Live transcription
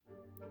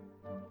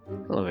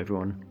Hello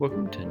everyone,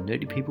 welcome to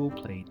Nerdy People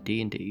Play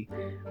D&D,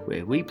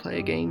 where we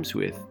play games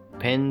with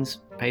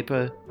pens,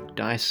 paper,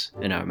 dice,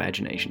 and our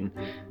imagination.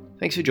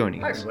 Thanks for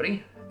joining us. Hi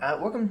everybody,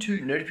 welcome to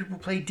Nerdy People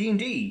Play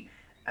D&D.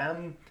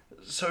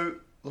 So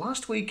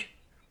last week,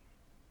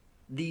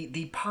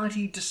 the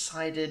party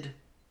decided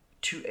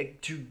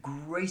to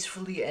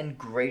gracefully and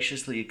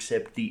graciously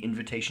accept the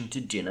invitation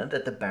to dinner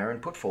that the Baron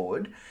put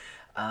forward.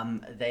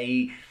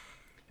 They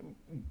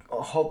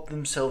hopped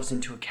themselves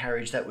into a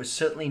carriage that was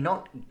certainly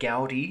not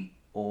gaudy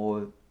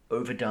or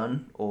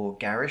overdone or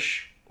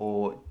garish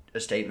or a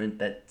statement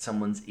that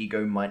someone's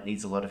ego might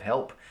needs a lot of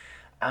help.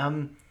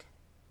 And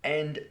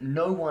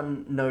no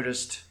one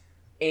noticed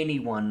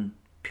anyone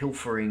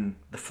pilfering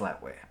the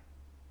flatware.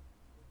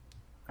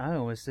 I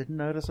almost didn't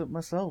notice it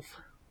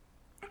myself.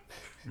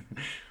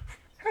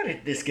 How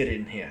did this get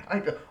in here?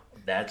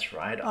 That's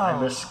right,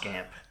 I'm a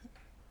scamp.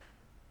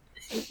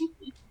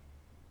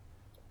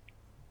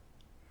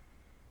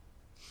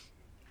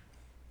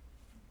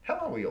 How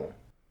are we all?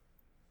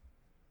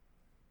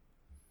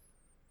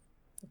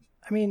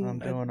 I mean, I'm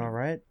doing all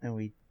right, and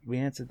we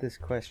answered this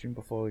question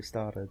before we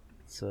started.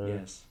 So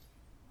Yes,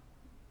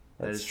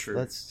 that is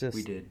true.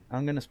 We did.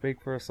 I'm going to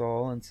speak for us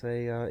all and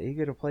say,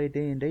 eager to play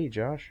D&D,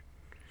 Josh.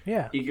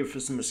 yeah. Eager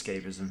for some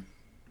escapism.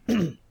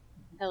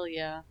 Hell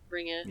yeah,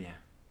 bring it. Yeah,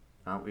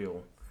 aren't we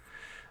all?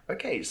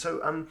 Okay,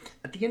 so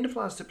at the end of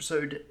last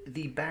episode,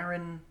 the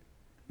Baron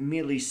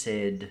merely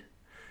said,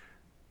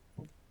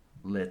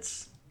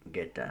 "Let's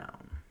get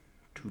down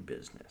to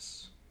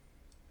business."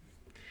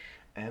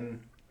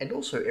 And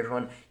also,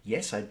 everyone,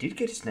 yes, I did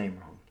get his name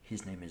wrong.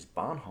 His name is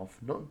Barnhof,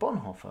 not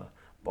Bonhoeffer.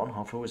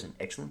 Bonhoeffer was an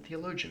excellent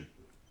theologian.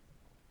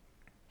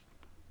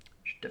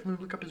 You should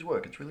definitely look up his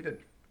work. It's really good.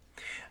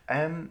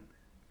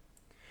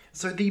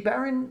 So the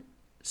Baron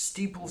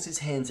steeples his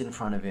hands in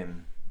front of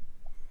him,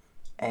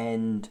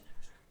 and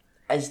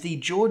as the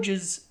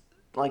Georges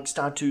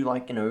start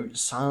to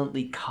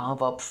silently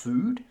carve up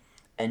food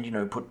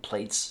and put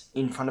plates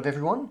in front of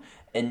everyone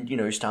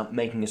and start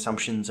making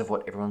assumptions of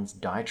what everyone's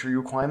dietary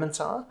requirements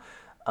are.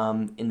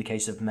 In the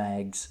case of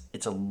Mags,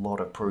 it's a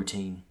lot of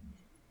protein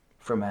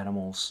from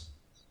animals.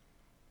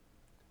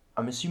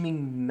 I'm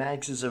assuming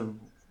Mags is a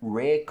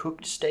rare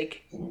cooked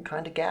steak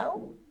kind of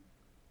gal?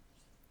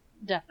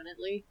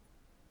 Definitely.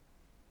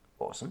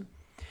 Awesome.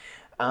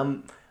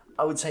 I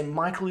would say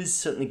Michael is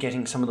certainly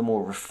getting some of the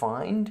more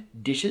refined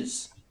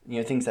dishes,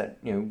 things that,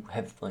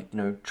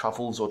 have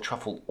truffles or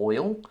truffle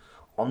oil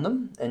on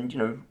them and,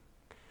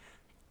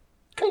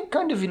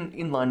 kind of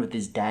in line with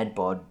his dad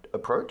bod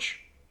approach.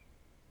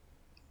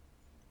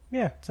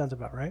 Yeah, sounds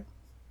about right.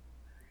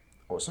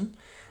 Awesome.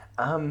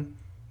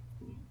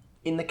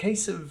 In the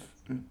case of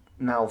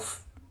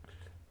Malf,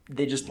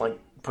 they're just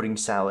putting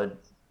salad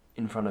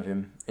in front of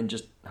him and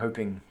just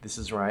hoping this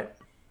is right.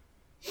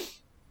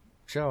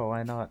 Sure,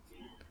 why not?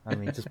 I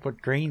mean, just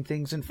put green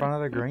things in front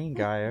of the green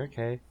guy,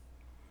 okay.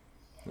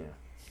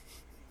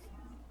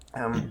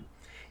 Yeah.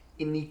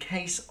 In the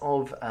case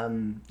of,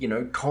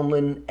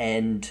 Conlon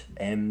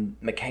and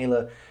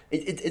Michaela,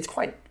 it's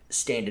quite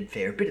standard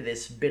fare. A bit of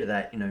this, a bit of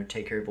that,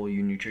 take care of all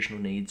your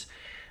nutritional needs.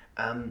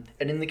 And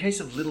in the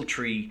case of Little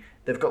Tree,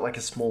 they've got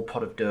a small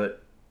pot of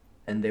dirt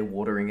and they're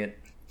watering it.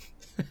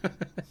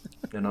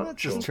 They're not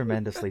That's sure. just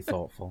tremendously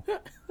thoughtful.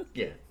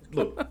 Yeah,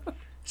 look,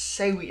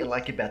 say what you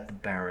like about the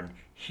Baron.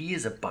 He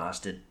is a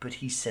bastard, but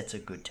he sets a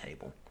good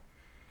table.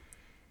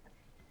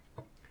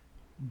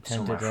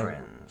 So, my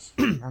friends...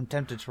 I'm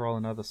tempted to roll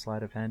another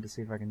sleight of hand to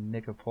see if I can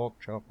nick a pork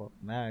chop off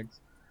Mags.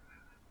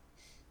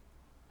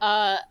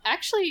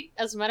 Actually,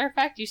 as a matter of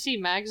fact, you see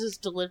Mags is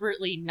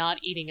deliberately not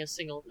eating a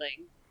single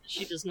thing.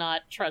 She does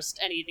not trust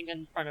anything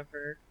in front of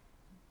her.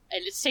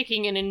 And it's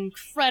taking an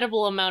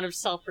incredible amount of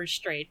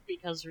self-restraint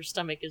because her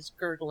stomach is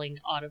gurgling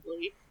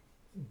audibly.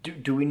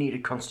 Do we need a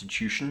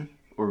constitution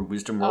or a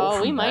wisdom roll?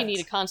 Oh, we might that? need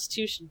a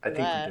constitution for I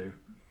think that. we do.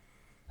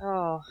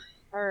 Oh,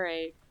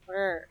 alright.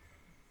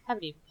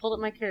 Haven't even pulled up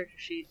my character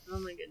sheet. Oh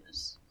my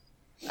goodness.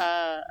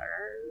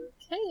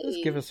 Okay.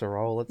 Just give us a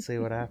roll, let's see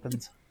what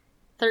happens.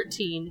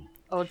 13.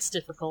 Oh, it's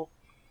difficult.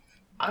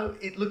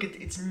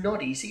 It's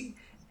not easy,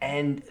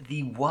 and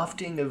the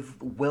wafting of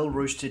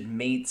well-roasted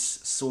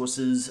meats,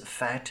 sauces,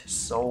 fat,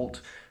 salt,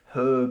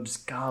 herbs,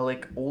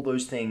 garlic, all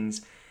those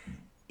things,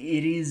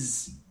 it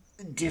is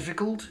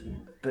difficult,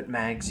 but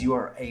Mags, you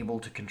are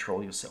able to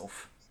control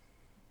yourself.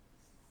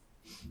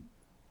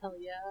 Hell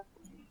yeah.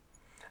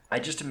 I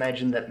just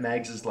imagine that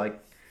Mags'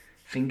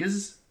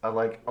 fingers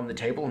are on the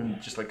table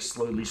and just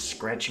slowly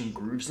scratching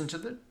grooves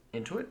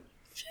into it.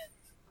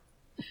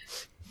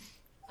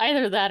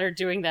 Either that or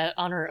doing that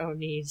on her own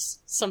knees.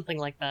 Something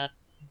like that.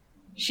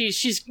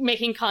 She's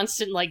making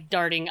constant,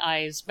 darting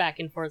eyes back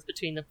and forth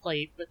between the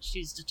plate, but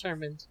she's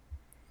determined.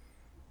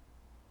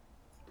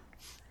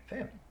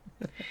 Fair.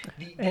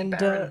 The And,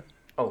 Baron...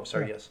 Oh,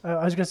 sorry, yes.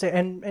 I was gonna say,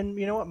 and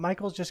you know what?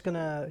 Michael's just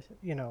gonna,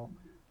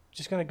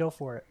 go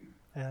for it,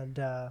 and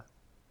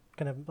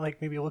gonna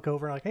maybe look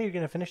over and hey, you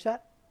gonna finish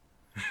that?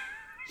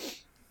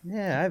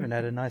 Yeah, I haven't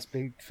had a nice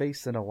big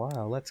feast in a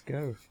while. Let's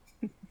go.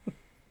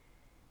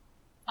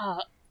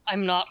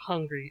 I'm not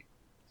hungry.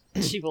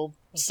 She will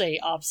say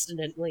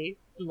obstinately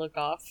and look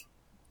off.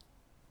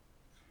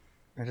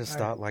 I just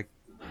start, like,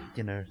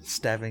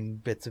 stabbing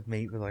bits of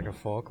meat with, like, a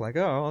fork, like,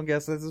 oh, I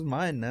guess this is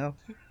mine now.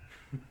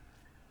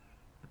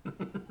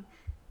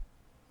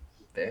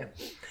 There.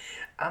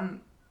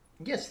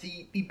 Yes,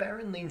 the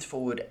Baron leans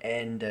forward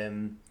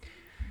and,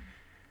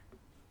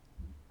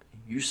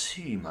 you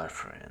see, my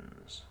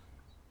friends,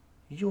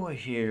 you are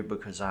here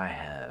because I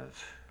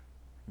have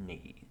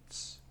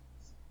needs.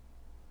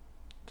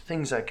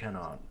 Things I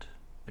cannot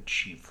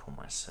achieve for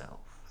myself.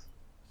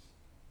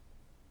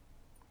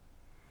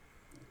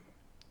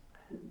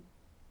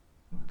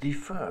 The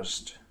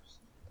first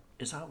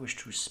is I wish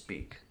to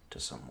speak to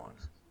someone.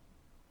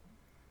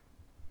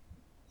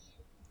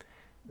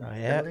 Oh,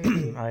 yeah?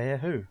 Oh, yeah,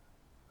 who?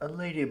 A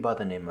lady by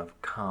the name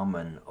of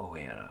Carmen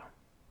O'Hara.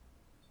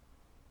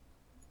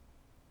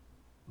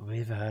 Have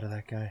we ever heard of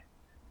that guy?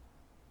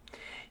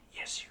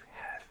 Yes, you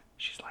have.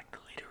 She's like the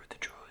leader of the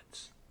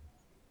Druids.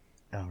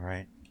 Oh,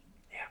 right.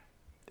 Yeah.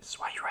 This is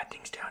why you write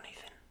things down,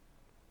 Ethan.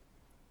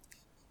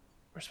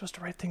 We're supposed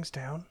to write things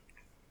down?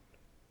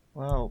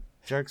 Well,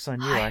 joke's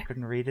on you, I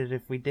couldn't read it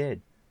if we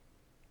did.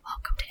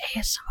 Welcome to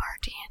ASMR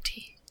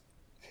D&D.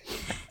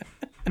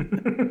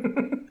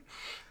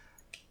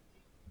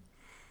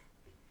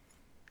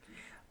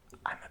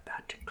 I'm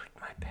about to click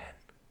my pen.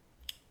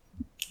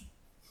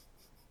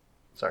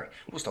 Sorry,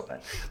 we'll stop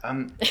that.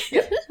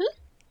 Yeah.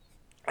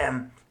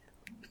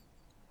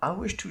 I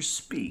wish to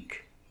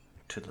speak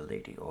to the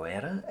Lady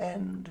O'Hara,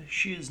 and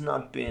she has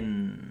not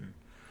been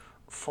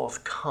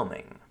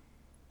forthcoming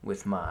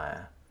with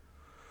my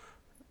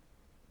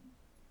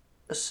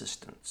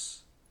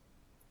assistance.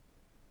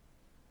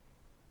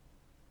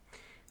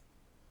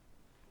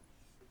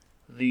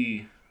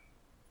 The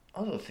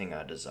other thing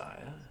I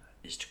desire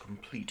is to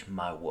complete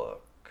my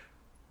work.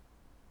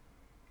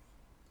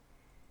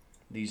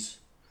 These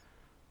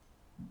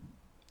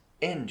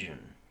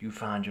engine you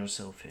find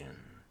yourself in,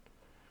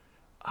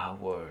 I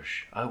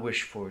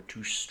wish for it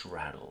to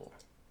straddle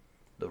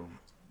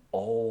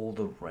all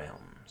the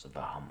realms of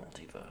our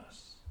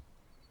multiverse.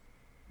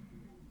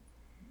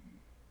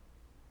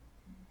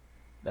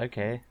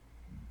 Okay.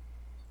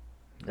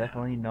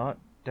 Definitely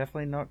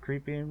not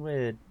creepy and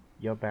weird,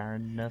 your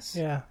barrenness.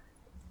 Yeah.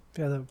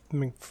 Yeah,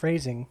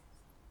 phrasing.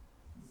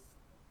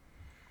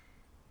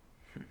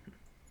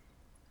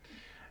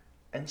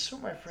 And so,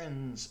 my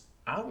friends,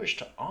 I wish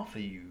to offer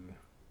you,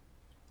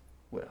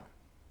 well,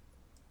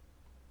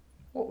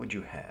 what would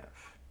you have?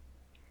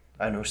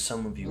 I know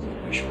some of you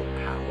would wish for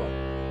power.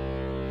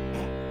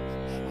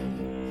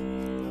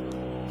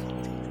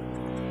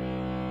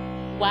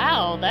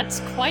 Wow,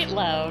 that's quite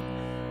loud.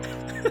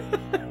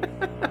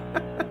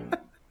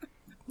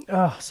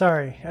 Oh,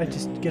 sorry. I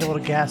just get a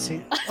little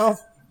gassy. Oh,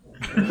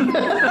 Who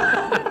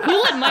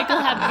let Michael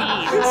have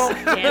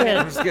beans? Damn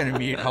I'm it. just gonna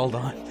mute, hold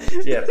on.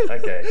 Yeah,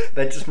 okay.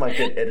 That just might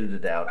get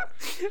edited out.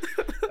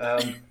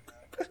 Let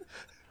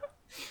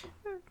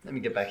me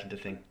get back into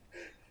thing.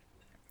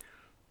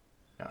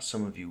 Now,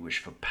 some of you wish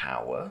for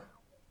power,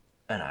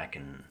 and I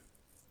can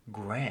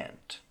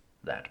grant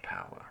that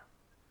power.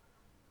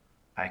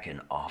 I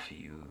can offer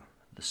you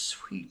the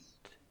sweet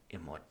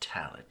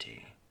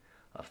immortality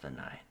of the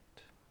night.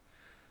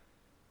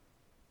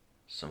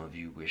 Some of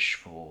you wish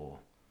for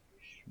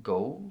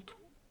gold,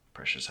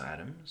 precious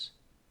items.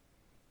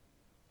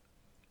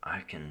 I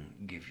can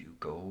give you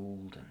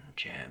gold and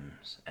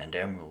gems and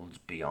emeralds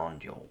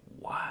beyond your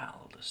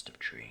wildest of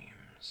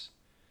dreams.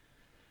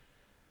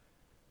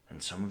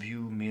 And some of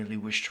you merely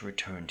wish to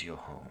return to your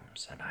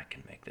homes, and I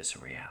can make this a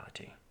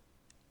reality.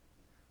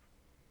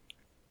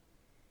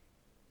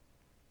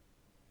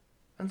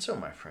 And so,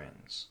 my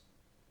friends,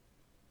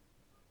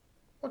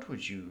 what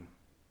would you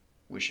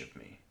wish of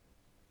me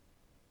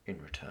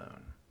in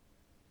return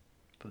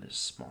for this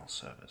small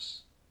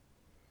service?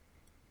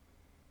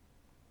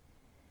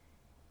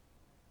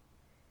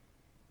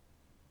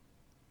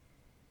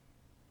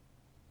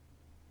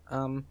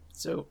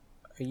 So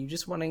are you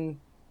just wanting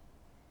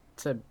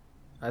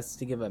us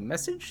to give a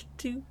message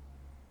to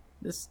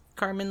this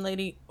Carmen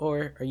lady,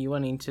 or are you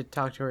wanting to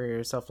talk to her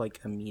yourself, like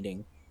a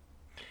meeting?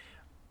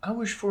 I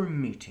wish for a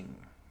meeting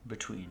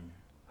between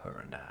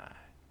her and I.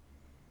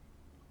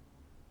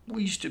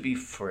 We used to be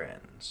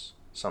friends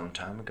some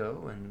time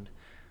ago, and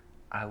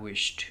I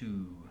wish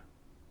to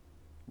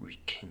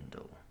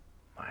rekindle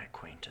my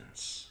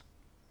acquaintance.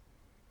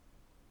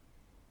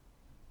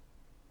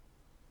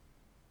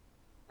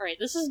 Alright,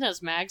 this isn't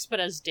as Mags, but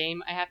as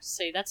Dame, I have to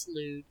say, that's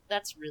lewd.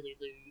 That's really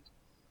lewd.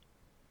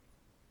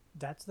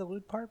 that's the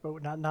lewd part,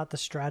 but not the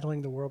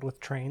straddling the world with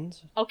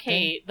trains.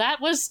 Okay,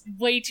 that was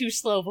way too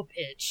slow of a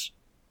pitch.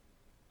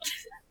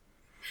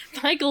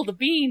 Michael, the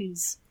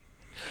beans!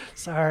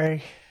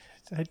 Sorry.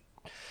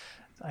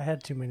 I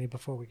had too many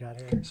before we got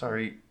here.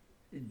 Sorry,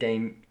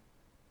 Dame.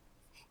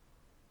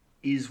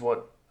 Is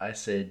what I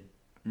said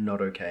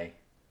not okay?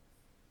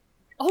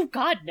 Oh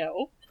god,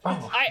 no.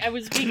 Oh. I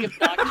was being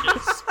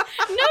obnoxious.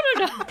 No,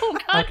 oh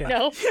god, Okay.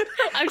 no.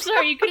 I'm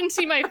sorry, you couldn't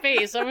see my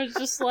face. I was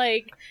just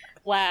like,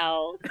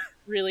 wow.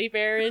 Really,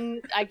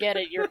 Baron? I get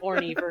it, you're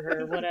horny for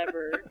her,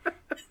 whatever.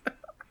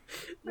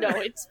 No,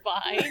 it's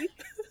fine.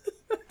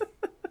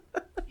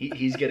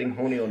 He's getting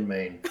horny on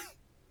main.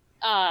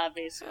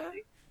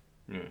 Basically.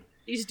 Hmm.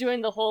 He's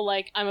doing the whole,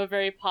 like, I'm a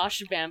very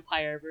posh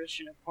vampire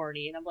version of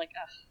horny, and I'm like,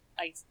 ugh,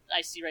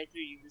 I see right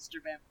through you,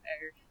 Mr.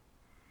 Vampire.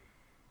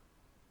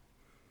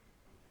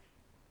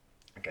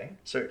 Okay,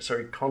 so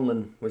sorry,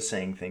 Conlon was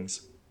saying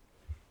things.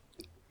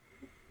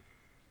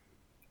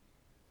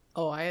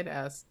 Oh, I had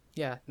asked.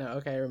 Yeah, no,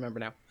 okay, I remember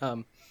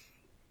now.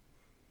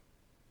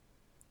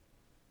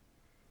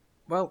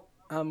 Well,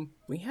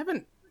 we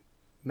haven't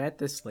met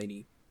this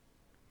lady.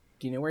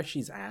 Do you know where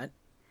she's at?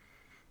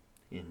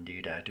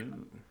 Indeed I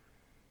do.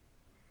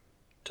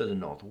 To the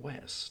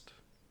northwest.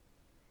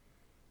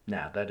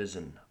 Now that is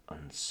an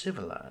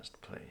uncivilized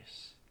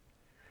place.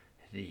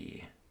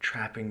 The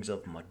trappings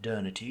of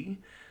modernity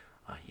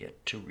are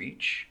yet to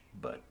reach,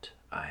 but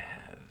I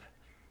have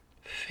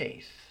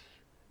faith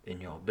in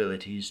your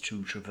abilities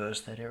to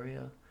traverse that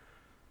area,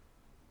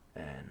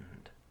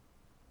 and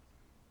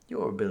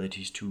your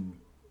abilities to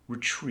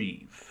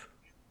retrieve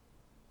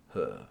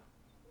her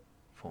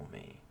for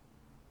me.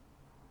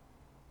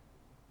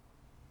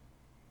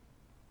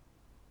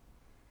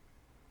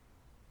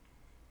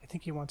 I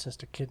think he wants us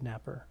to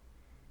kidnap her.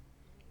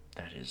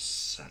 That is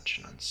such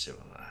an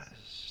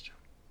uncivilized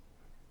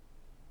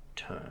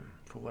term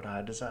for what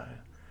I desire.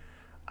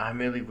 I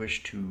merely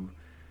wish to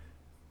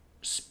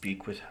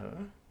speak with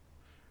her,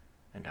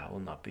 and I will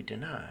not be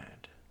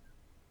denied.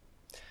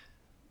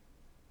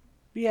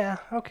 Yeah,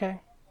 okay.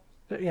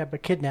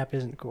 But kidnap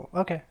isn't cool.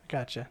 Okay,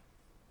 gotcha.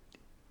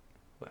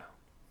 Well,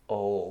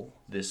 all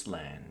this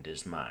land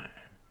is mine.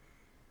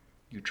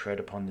 You tread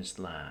upon this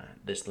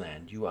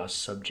land, you are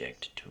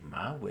subject to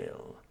my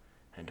will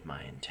and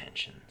my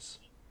intentions.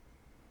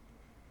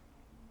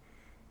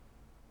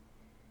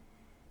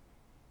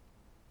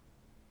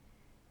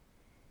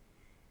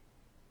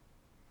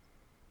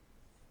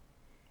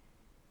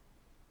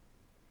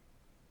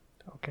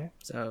 Okay.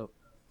 So,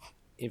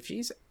 if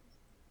she's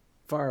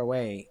far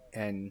away,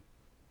 and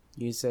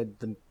you said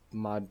the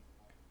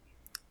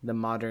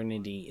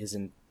modernity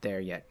isn't there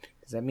yet,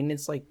 does that mean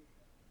it's like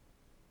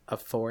a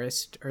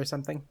forest or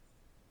something?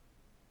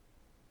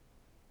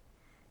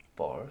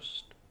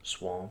 Forest,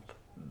 swamp,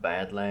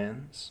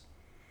 badlands.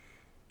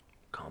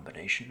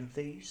 Combination of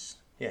these?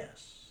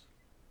 Yes.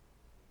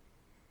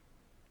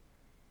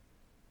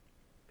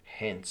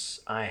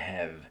 Hence, I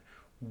have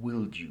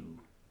willed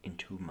you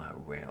into my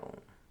realm.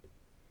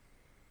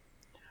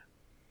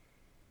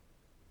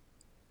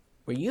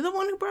 Were you the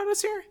one who brought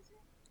us here?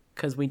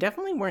 Because we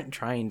definitely weren't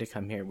trying to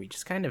come here. We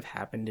just kind of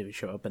happened to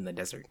show up in the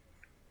desert.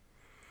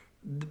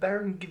 The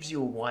Baron gives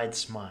you a wide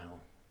smile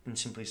and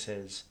simply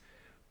says,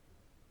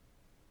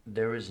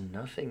 "There is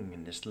nothing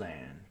in this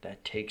land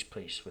that takes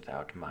place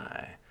without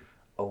my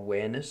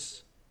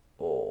awareness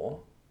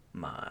or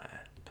my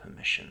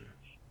permission."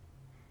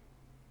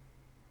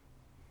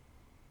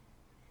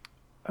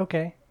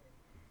 Okay.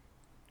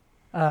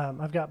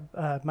 I've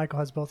got Michael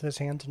has both of his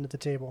hands under the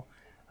table.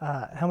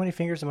 How many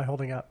fingers am I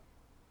holding up?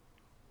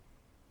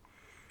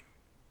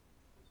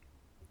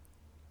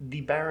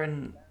 The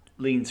Baron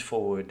leans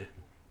forward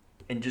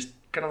and just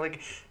kind of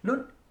like,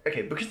 not,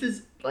 okay, because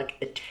there's like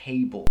a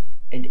table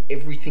and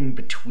everything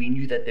between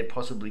you that there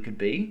possibly could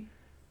be.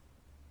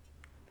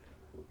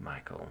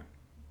 Michael,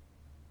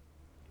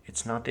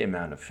 it's not the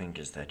amount of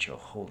fingers that you're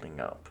holding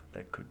up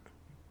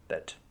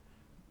that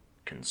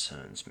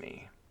concerns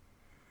me.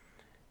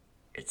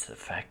 It's the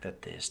fact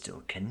that they're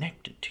still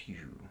connected to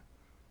you,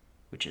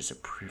 which is a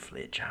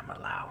privilege I'm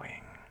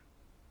allowing.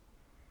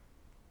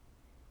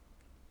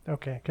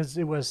 Okay, because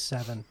it was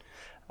 7.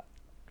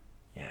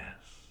 Yes.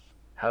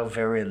 How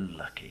very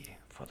lucky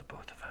for the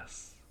both of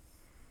us.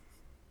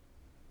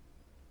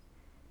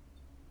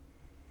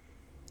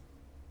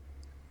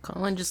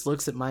 Colin just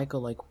looks at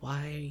Michael like,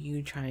 why are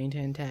you trying to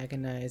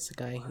antagonize a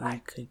guy who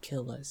could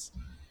kill us?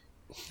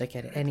 Like,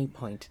 at any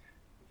point.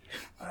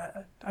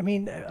 I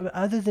mean,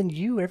 other than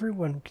you,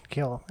 everyone can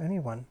kill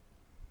anyone.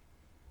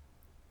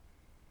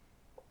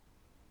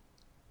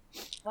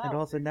 And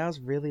also, now's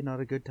really not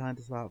a good time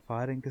to start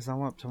fighting because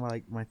I'm up to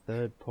my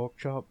 3rd pork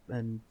chop,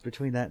 and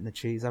between that and the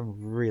cheese, I'm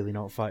really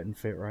not fighting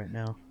fit right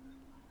now.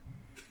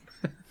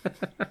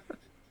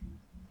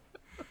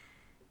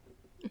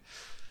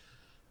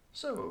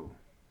 So,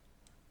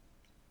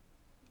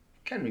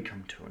 can we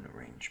come to an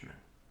arrangement?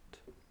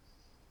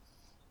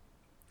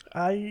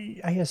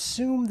 I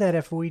assume that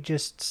if we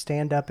just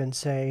stand up and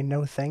say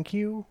no thank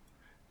you,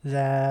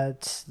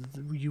 that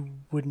you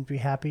wouldn't be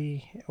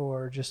happy,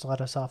 or just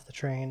let us off the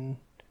train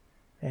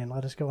and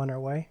let us go on our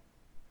way.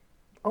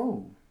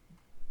 Oh,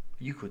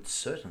 you could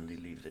certainly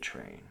leave the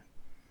train.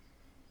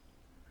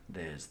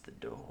 There's the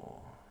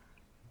door.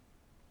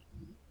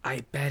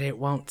 I bet it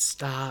won't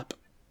stop.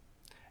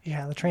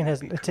 Yeah, the train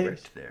has... Be It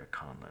correct there,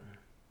 Conlon.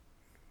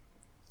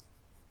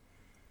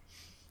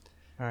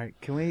 All right,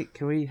 can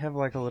we have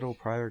like a little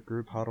private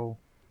group huddle?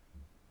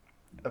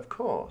 Of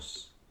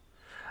course.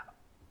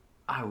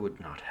 I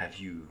would not have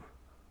you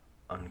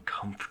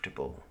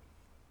uncomfortable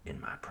in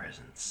my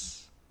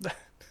presence.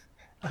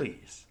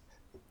 Please.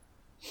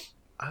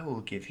 I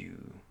will give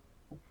you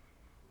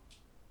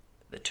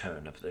the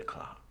turn of the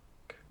clock.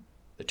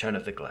 The turn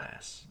of the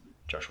glass.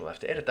 Josh will have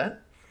to edit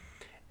that.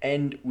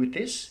 And with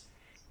this,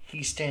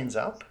 he stands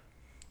up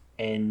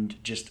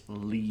and just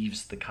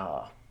leaves the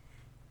car.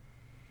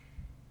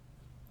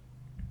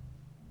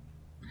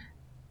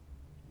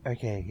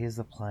 Okay, here's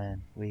the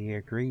plan. We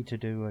agree to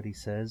do what he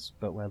says,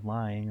 but we're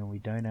lying and we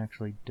don't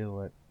actually do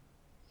it.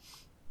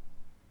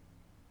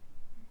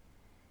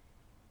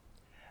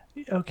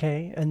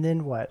 Okay, and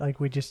then what? Like,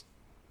 we just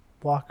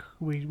walk,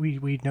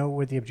 we know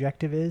where the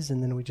objective is,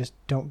 and then we just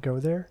don't go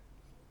there?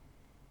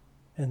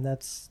 And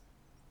that's...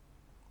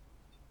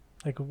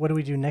 Like, what do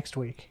we do next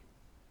week?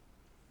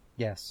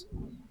 Yes.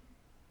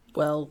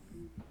 Well,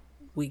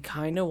 we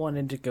kind of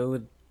wanted to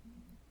go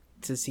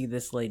to see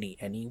this lady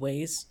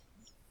anyways,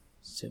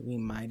 so we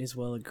might as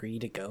well agree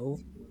to go.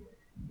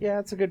 Yeah,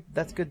 that's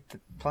a good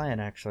plan,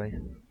 actually.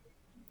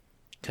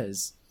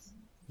 Because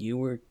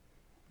your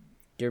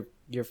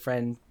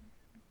friend,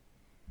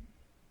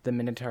 the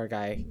Minotaur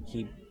guy,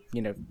 he,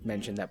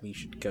 mentioned that we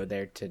should go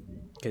there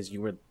because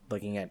you were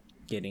looking at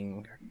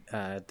getting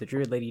the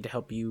druid lady to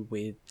help you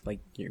with, like,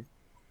 your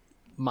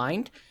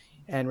mind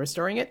and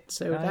restoring it.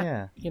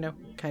 So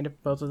kind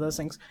of both of those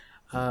things.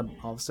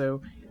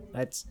 Also,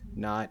 let's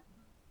not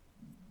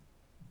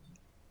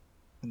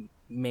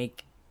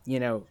make,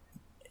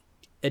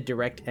 a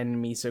direct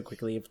enemy so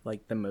quickly of,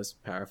 like, the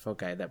most powerful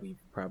guy that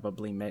we've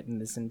probably met in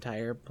this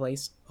entire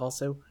place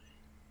also.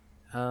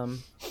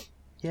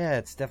 Yeah,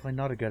 it's definitely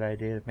not a good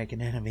idea to make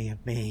an enemy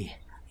of me.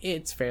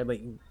 It's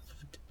fairly...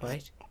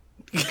 What?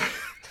 You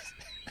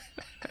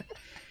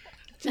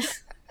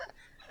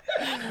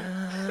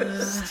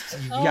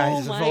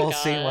guys have all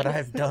seen what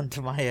I've done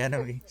to my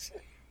enemies.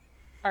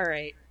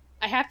 Alright.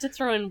 I have to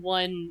throw in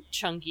one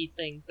chunky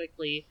thing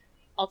quickly.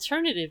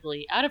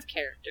 Alternatively, out of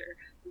character,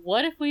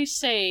 what if we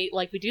say,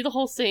 like, we do the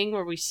whole thing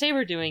where we say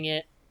we're doing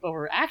it, but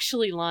we're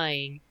actually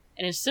lying,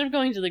 and instead of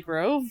going to the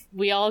Grove,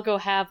 we all go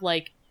have,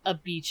 like, a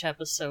beach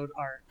episode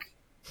arc.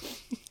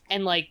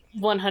 And, like,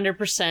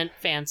 100%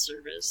 fan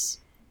service.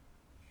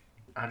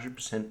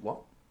 100%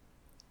 what?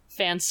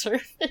 Fan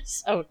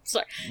service? Oh,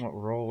 sorry. What,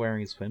 we're all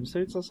wearing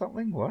swimsuits or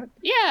something? What?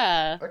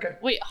 Yeah. Okay.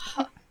 Wait,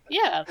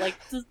 yeah, like,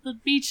 the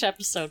beach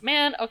episode.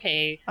 Man,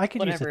 okay, I could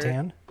whatever. use a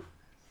tan.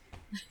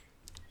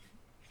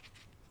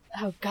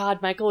 Oh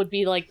god, Michael would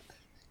be like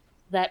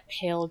that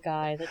pale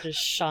guy that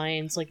just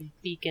shines like a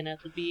beacon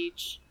at the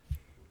beach.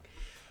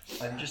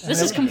 I'm just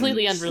This is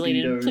completely imagining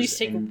unrelated. Speedos Please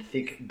take- and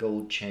thick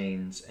gold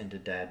chains and a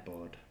dad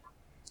bod.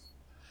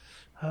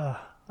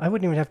 I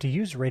wouldn't even have to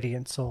use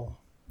Radiant Soul.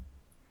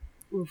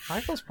 Oof.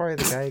 Michael's probably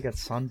the guy who got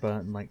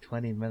sunburnt in like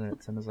 20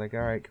 minutes and is like,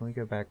 alright, can we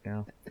go back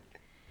now?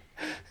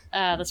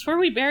 That's where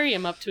we bury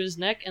him up to his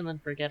neck and then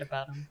forget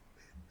about him.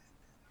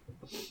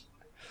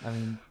 I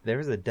mean, there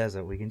is a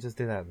desert, we can just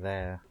do that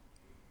there.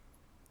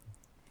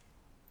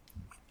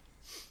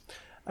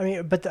 I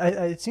mean, but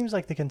it seems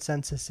like the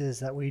consensus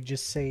is that we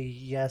just say,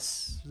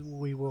 yes,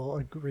 we will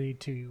agree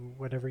to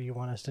whatever you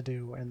want us to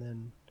do, and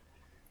then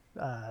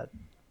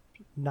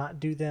not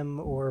do them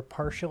or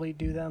partially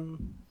do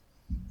them.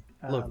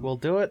 Look, we'll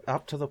do it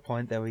up to the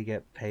point that we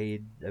get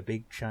paid a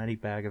big shiny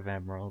bag of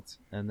emeralds,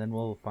 and then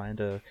we'll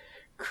find a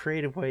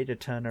creative way to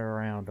turn it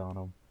around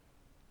on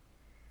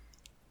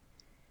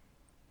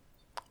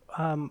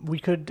them. We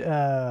could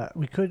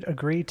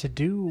agree to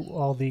do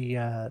all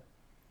the.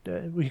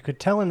 We could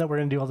tell him that we're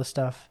going to do all the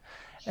stuff,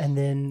 and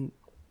then,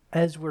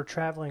 as we're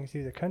traveling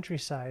through the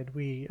countryside,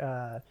 we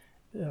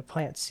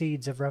plant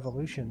seeds of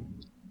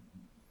revolution.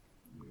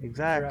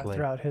 Exactly.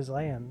 Throughout his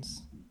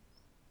lands.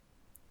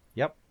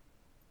 Yep.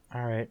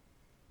 Alright.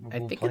 I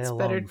think it's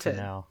better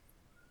to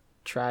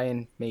try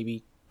and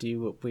maybe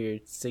do what we're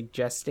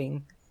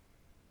suggesting.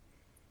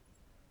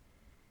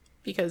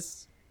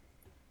 Because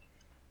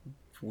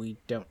we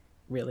don't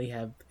really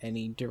have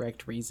any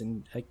direct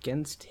reason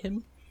against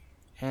him.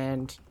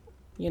 And,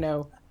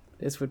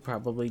 this would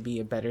probably be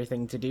a better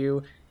thing to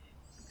do.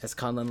 As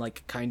Conlon,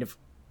 like, kind of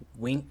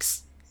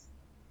winks.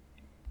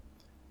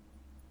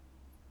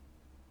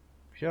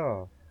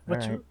 Sure.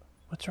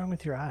 What's wrong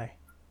with your eye?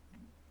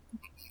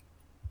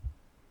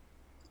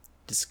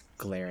 Just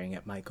glaring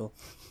at Michael.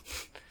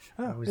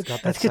 Oh, He's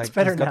got that that gets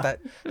better now.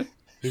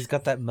 He's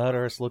got that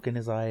murderous look in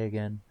his eye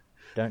again.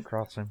 Don't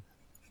cross him.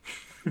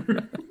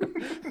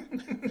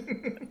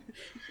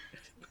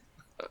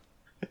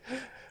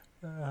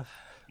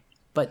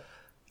 But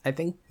I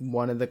think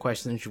one of the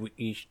questions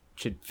we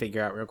should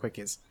figure out real quick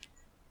is,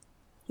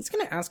 he's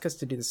going to ask us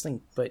to do this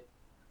thing, but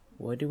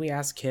what do we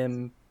ask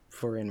him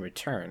for in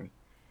return?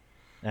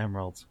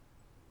 Emeralds.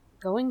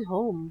 Going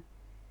home.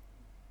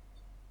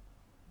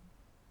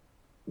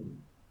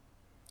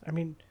 I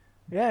mean,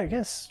 yeah, I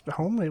guess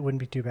home it wouldn't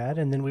be too bad,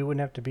 and then we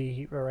wouldn't have to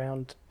be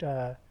around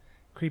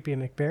creepy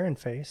McBaron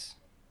face.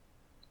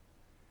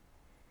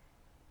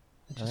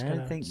 It just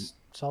kind of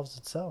solves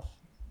itself.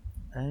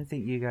 I don't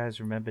think you guys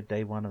remember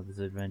day one of this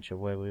adventure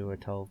where we were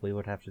told we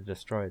would have to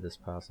destroy this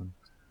person.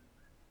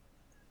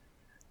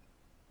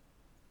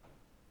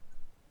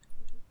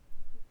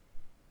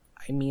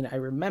 I mean, I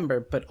remember,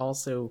 but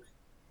also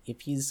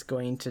if he's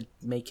going to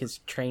make his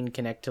train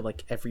connect to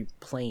like every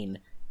plane,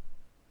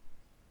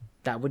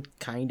 that would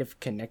kind of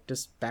connect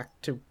us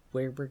back to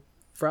where we're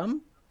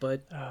from.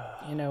 But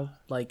you know,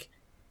 like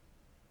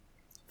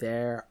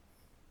there,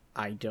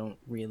 I don't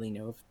really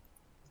know if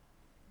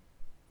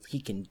he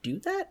can do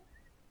that.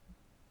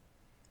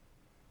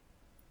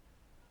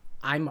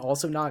 I'm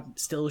also not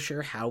still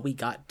sure how we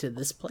got to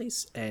this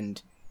place,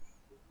 and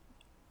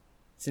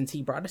since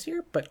he brought us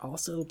here, but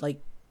also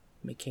like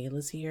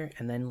Michaela's here,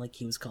 and then like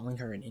he was calling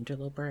her an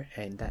interloper,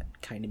 and that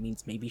kind of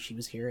means maybe she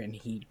was here and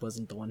he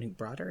wasn't the one who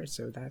brought her.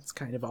 So that's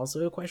kind of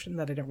also a question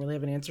that I don't really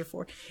have an answer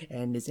for.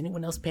 And is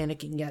anyone else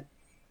panicking yet?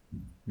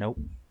 Nope.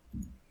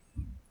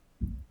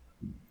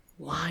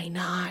 Why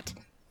not?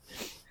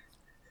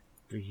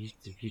 Have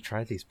you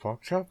tried these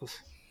pork chops?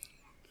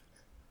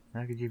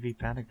 How could you be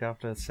panicked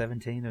after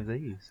 17 of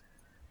these?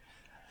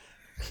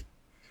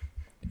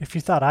 If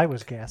you thought I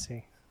was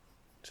gassy,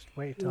 just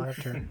wait till our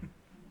turn.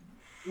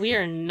 We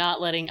are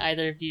not letting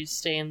either of you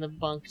stay in the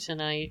bunk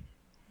tonight.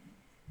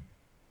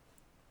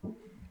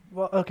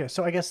 Well, okay,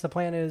 so I guess the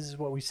plan is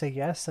what we say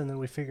yes, and then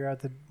we figure out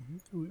the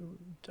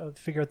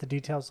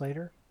details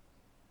later.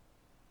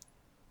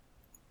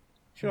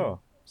 Sure.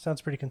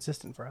 Sounds pretty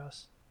consistent for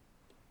us.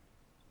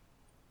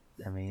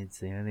 I mean, it's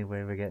the only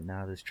way we're getting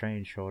out of this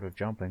train short of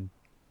jumping.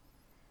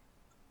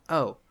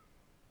 Oh,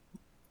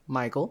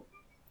 Michael,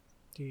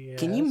 Yes.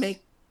 can you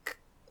make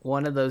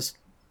one of those,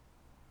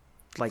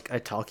 like a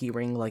talkie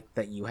ring like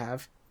that you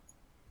have?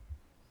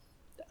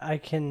 I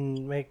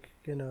can make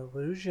an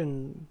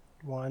illusion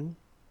one.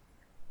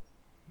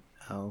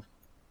 Oh,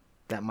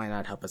 that might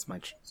not help us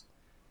much.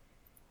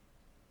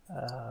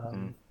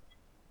 I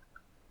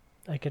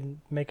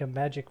can make a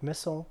magic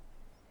missile.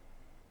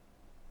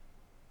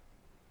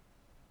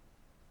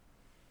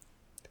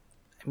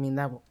 I mean,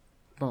 that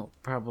won't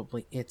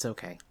probably... It's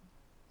okay.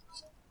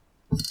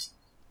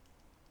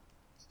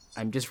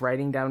 I'm just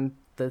writing down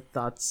the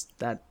thoughts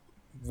that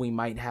we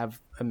might have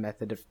a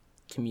method of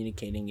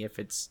communicating if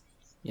it's,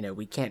 you know,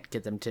 we can't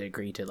get them to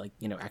agree to, like,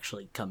 you know,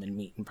 actually come and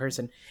meet in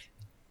person.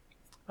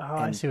 Oh,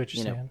 I see what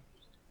you're you know, saying.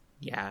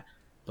 Yeah,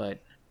 but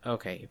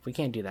okay, if we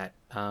can't do that,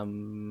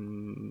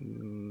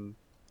 I'm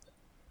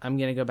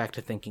gonna go back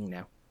to thinking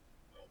now.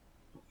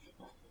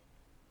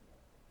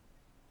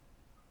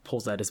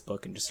 Pulls out his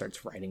book and just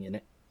starts writing in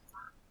it.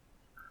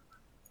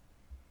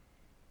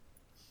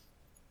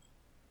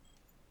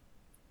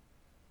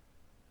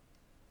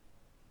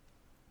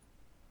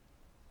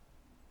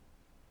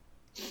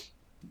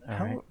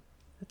 Alright.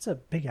 It's a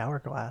big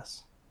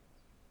hourglass.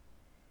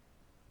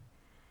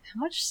 How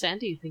much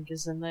sand do you think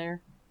is in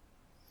there?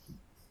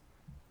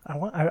 I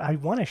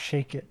want to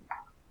shake it.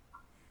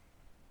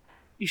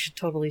 You should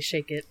totally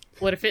shake it.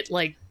 What if it,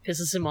 like,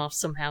 pisses him off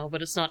somehow,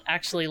 but it's not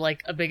actually,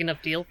 like, a big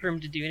enough deal for him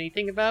to do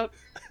anything about?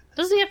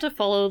 Doesn't he have to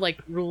follow, like,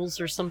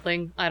 rules or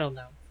something? I don't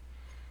know.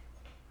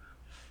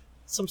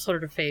 Some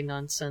sort of fey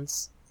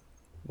nonsense.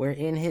 We're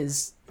in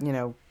his, you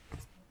know,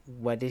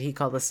 what did he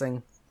call this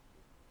thing?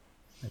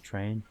 A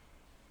train?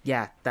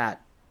 Yeah,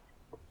 that.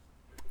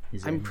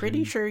 His I'm pretty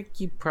engine? sure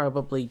he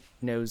probably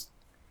knows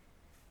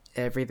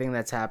everything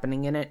that's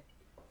happening in it.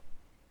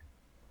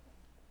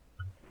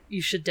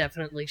 You should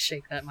definitely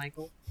shake that,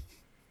 Michael.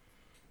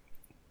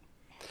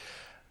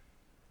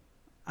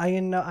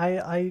 You know,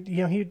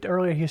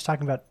 earlier he was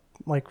talking about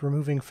like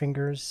removing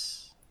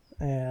fingers,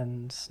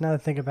 and now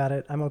that I think about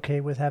it, I'm okay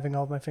with having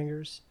all of my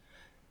fingers.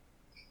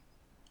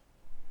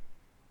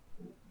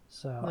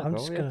 So Look, I'm all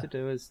just we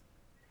gonna.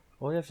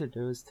 all we have to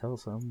do is tell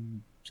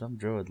some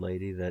druid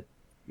lady that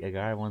a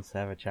guy wants to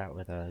have a chat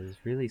with her. This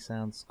really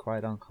sounds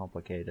quite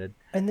uncomplicated.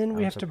 And then we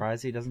I'm have to.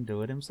 surprised he doesn't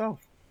do it himself.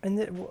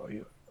 And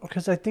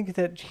because I think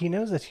that he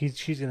knows that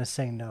she's gonna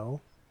say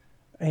no,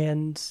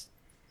 and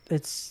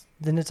it's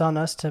on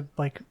us to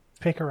like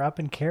pick her up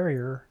and carry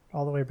her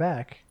all the way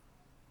back.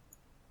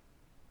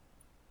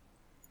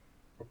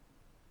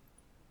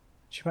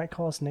 She might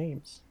call us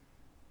names.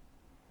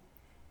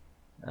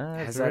 It's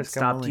Has a that risk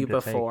I'm stopped willing you to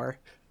take. before?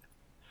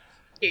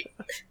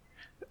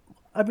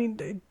 I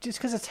mean, just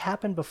because it's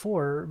happened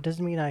before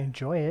doesn't mean I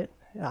enjoy it.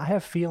 I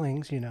have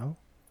feelings, you know.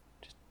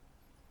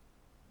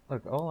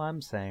 Look, all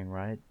I'm saying,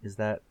 right, is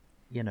that,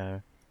 you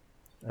know,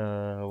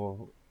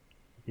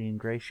 we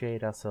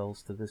ingratiate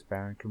ourselves to this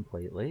Baron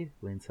completely.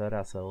 We insert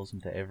ourselves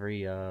into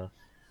every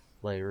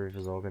layer of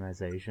his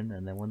organization,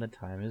 and then when the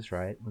time is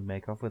right, we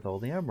make off with all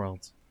the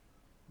emeralds.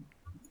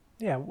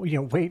 Yeah,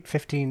 wait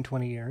 15,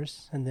 20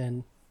 years, and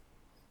then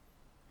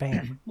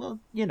bam. Well,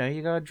 you know,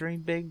 you gotta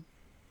dream big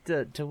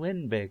to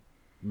win big,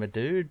 my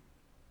dude.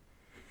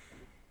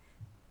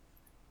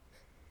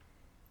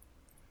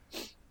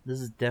 This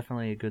is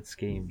definitely a good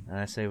scheme, and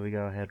I say we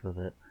go ahead with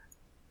it.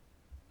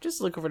 Just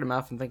look over the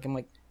mouth and think, I'm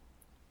like,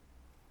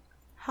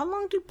 how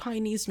long do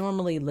Pineys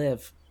normally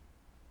live?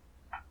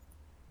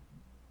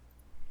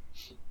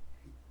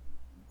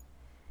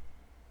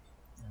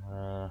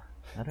 I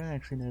don't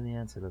actually know the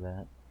answer to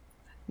that.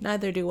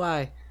 Neither do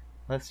I.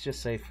 Let's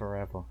just say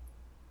forever.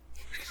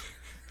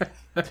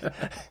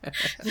 At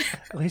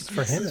least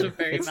for This is a him.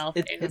 very It's- mouth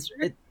it- answer.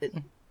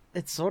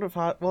 It's sort of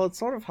hard. Well, it's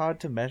sort of hard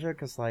to measure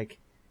because, like,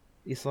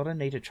 you sort of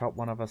need to chop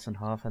one of us in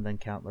half and then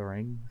count the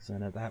rings.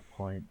 And at that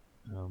point,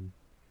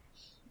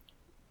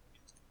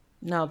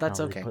 No, that's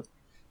can't really okay.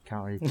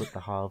 can't really put the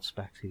halves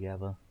back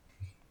together.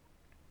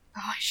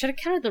 Oh, I should have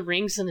counted the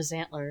rings in his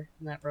antler,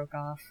 and that broke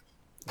off.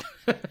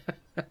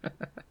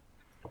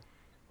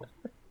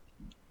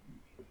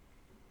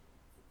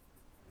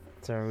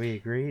 So are we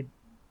agreed?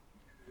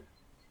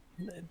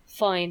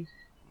 Fine.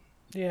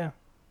 Yeah.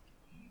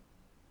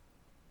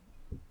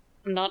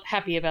 I'm not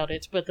happy about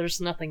it, but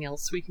there's nothing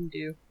else we can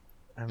do.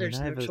 I mean, There's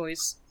I no have a,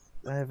 choice.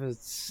 I have a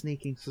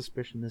sneaking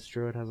suspicion this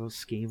druid has a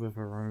scheme of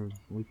her own.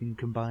 We can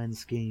combine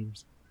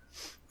schemes.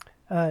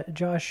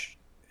 Josh,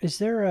 is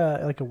there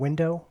a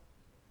window?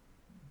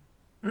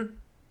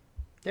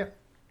 Yeah,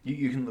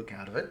 you can look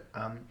out of it.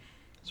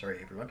 Sorry,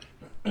 everyone.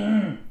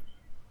 I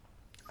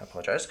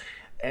apologize.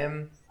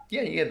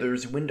 Yeah,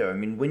 there's a window. I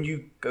mean, when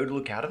you go to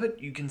look out of it,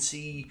 you can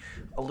see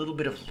a little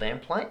bit of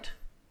lamplight,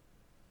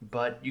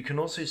 but you can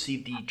also see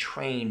the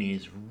train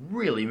is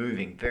really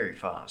moving very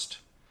fast.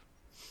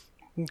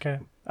 Okay.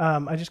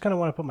 I just kind of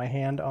want to put my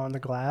hand on the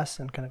glass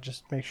and kind of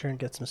just make sure and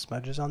get some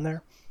smudges on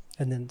there,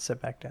 and then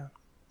sit back down.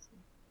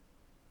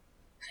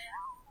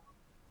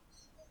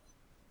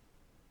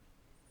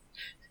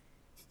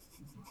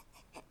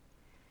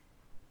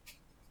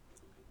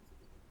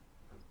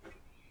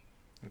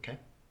 Okay,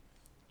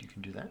 you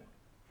can do that.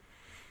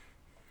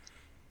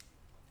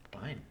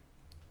 Fine.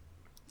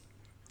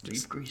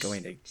 Leave grease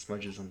going to-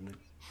 smudges on the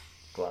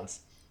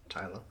glass,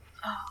 Tyler,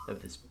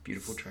 of this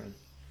beautiful train.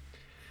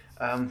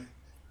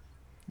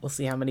 We'll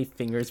see how many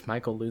fingers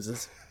Michael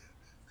loses.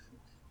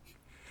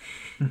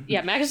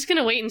 Yeah, Max is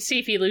gonna wait and see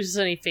if he loses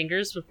any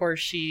fingers before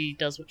she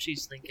does what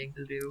she's thinking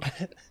to do.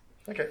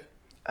 Okay.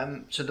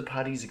 So the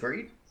party's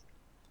agreed?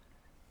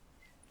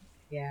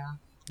 Yeah.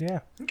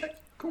 Yeah. Okay,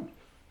 cool.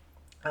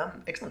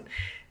 Excellent.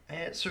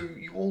 So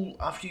you all,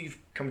 after you've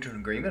come to an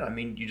agreement, I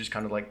mean, you just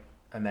kind of like,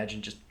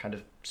 imagine just kind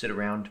of sit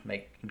around,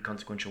 make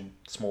inconsequential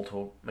small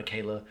talk.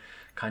 Michaela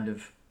kind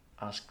of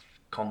asks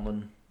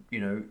Conlon,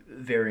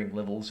 varying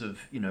levels of,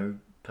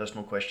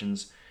 personal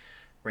questions,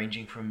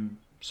 ranging from,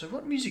 so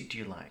what music do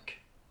you like?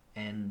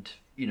 And,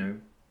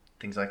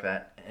 things like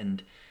that.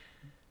 And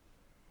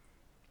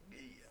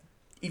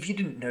if you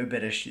didn't know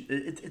better,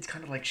 it's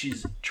kind of like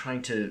she's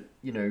trying to,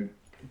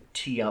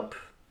 tee up,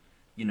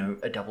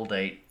 a double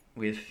date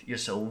with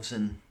yourselves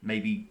and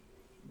maybe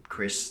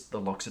Chris, the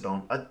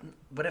Loxodon,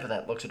 whatever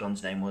that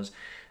Loxodon's name was,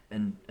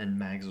 and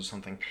Mags or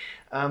something.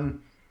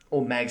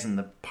 Or Mags and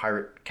the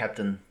pirate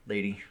captain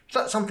lady.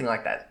 Something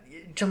like that.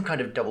 Some kind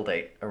of double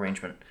date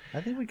arrangement. I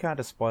think we kind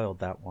of spoiled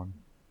that one.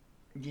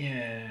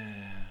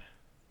 Yeah.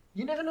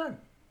 You never know.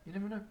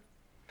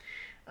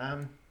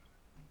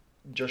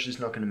 Josh is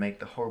not going to make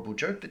the horrible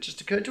joke that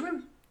just occurred to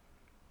him.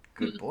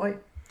 Good boy.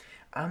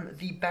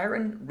 The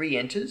Baron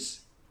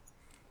re-enters.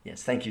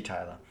 Yes, thank you,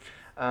 Tyler.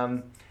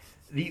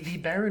 The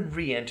Baron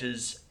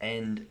re-enters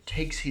and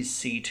takes his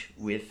seat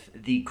with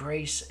the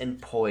grace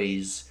and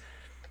poise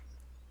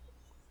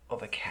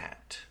of a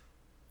cat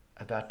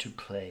about to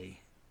play.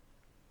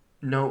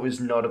 No, it was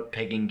not a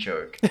pegging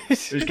joke.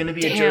 It was going to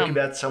be a joke Damn.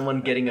 about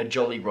someone getting a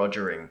Jolly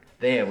Rogering.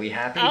 There, we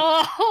happy?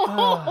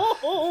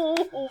 Oh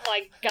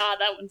my god,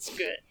 that one's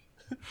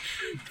good.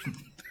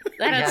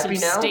 That had some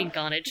happy now? stink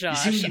on it, see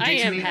Josh. what you I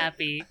did to am me?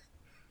 happy.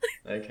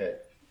 Okay.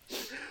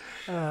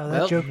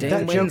 Well, That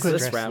Dan joke wins was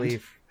this Stress round.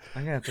 leave.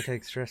 I'm gonna have to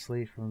take stress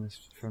leave from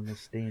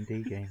this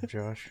D&D game,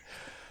 Josh.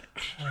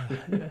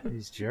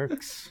 These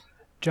jerks.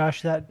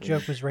 Josh. That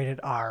joke was rated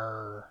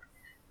R.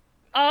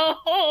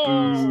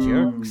 Oh,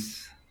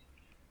 Jerks.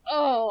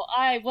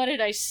 what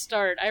did I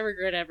start? I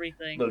regret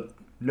everything. Look,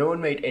 no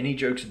one made any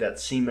jokes about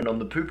semen on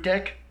the poop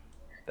deck.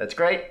 That's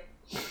great.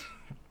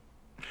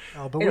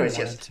 Oh, but Anyways,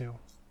 we yes. wanted to.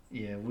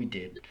 Yeah, we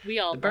did. We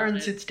all The Baron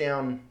wanted. sits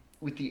down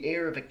with the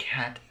air of a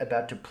cat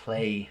about to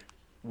play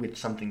with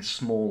something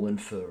small and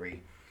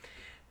furry.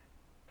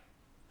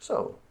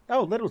 So,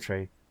 Oh, Little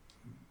Tree.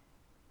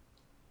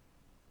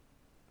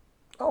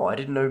 I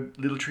didn't know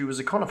Little Tree was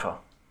a conifer.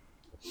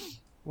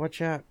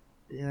 Watch out.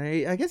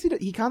 I guess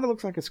he kind of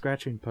looks like a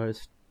scratching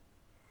post.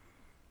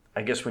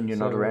 I guess when you're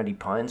not So- around, he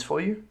pines for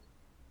you.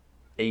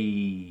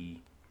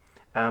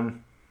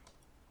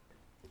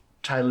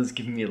 Tyler's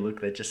giving me a look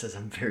that just says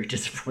I'm very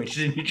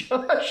disappointed in you,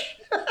 Josh.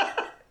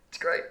 It's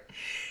great.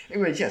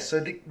 Anyways, yes, so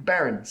the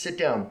Baron, sit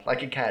down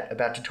like a cat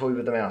about to toy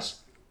with a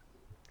mouse.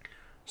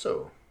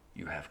 So,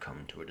 you have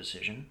come to a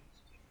decision.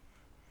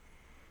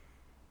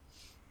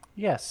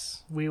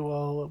 Yes, we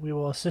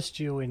will assist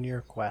you in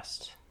your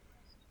quest.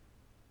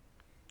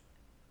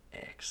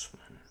 Excellent.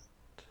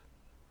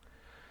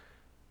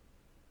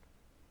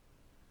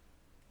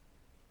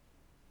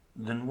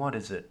 Then what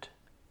is it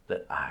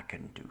that I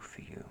can do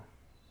for you?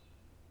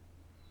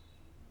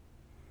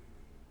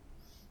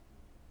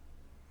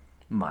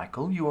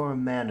 Michael, you are a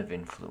man of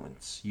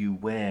influence. You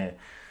wear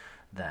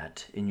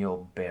that in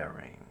your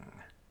bearing.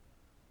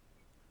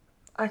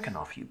 I can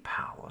offer you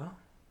power.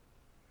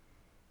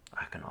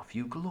 I can offer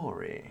you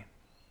glory.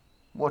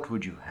 What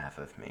would you have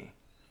of me?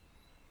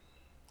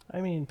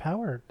 I mean,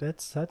 power.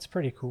 That's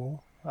pretty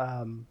cool.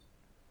 Oh,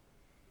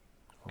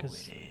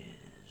 Because it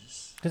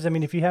is. I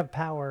mean, if you have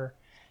power,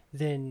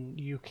 then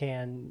you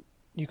can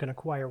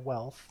acquire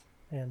wealth,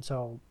 and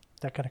so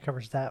that kind of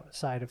covers that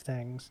side of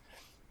things.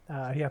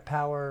 If you have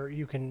power,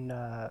 you can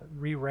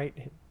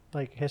rewrite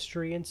like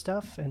history and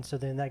stuff, and so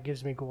then that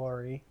gives me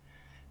glory.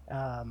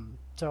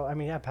 So I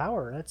mean, yeah,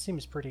 power. That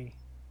seems pretty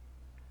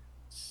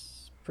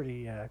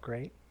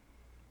great.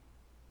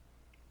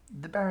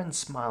 The Baron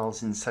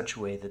smiles in such a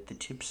way that the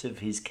tips of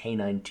his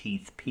canine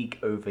teeth peek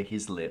over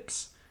his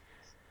lips.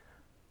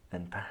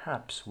 And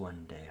perhaps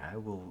one day I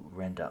will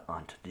render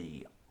unto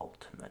thee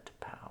ultimate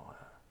power.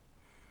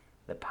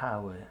 The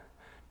power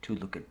to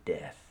look at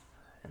death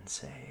and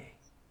say,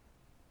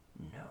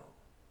 no.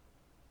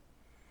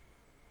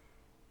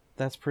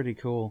 That's pretty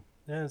cool.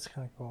 Yeah, that's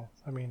kind of cool.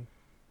 I mean,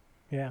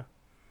 yeah.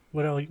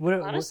 What else? What,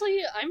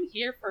 Honestly, I'm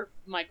here for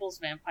Michael's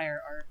vampire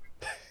arc.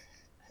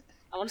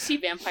 I want to see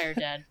Vampire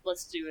Dad.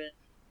 Let's do it.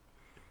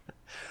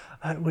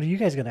 what are you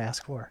guys gonna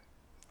ask for?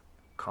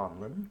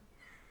 Conlon,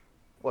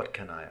 what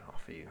can I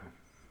offer you?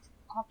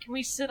 Oh, can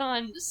we sit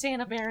on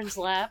Santa Baron's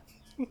lap?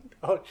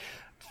 Oh,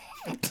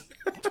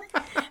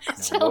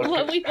 Tell him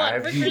what we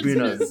want for Have you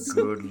been a Christmas.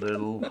 good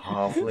little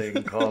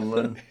halfling,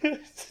 Conlon?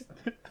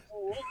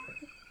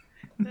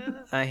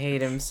 I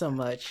hate him so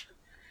much.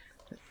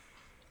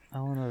 I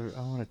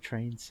want a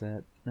train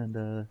set and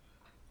a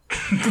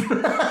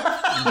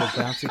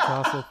bouncy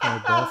castle for my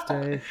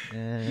birthday.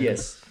 And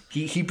Yes.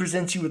 He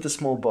presents you with a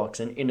small box,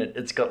 and in it,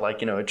 it's got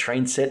like, a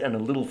train set and a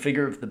little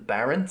figure of the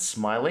Baron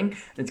smiling,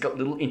 and it's got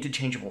little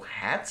interchangeable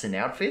hats and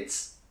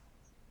outfits.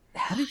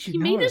 How did you He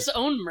know? made it? his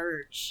own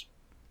merch.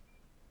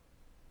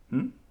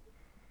 Of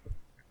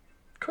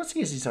course he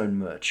has his own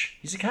merch.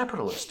 He's a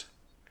capitalist.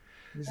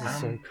 This is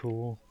so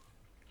cool.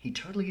 He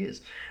totally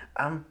is.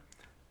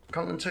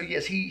 Conlon, so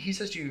yes, he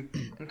says to you,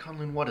 and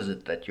Conlon, what is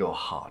it that your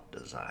heart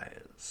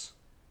desires?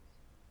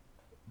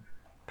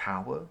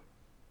 Power?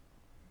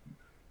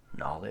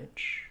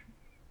 Knowledge?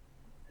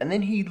 And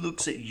then he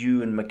looks at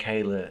you and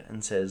Michaela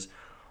and says,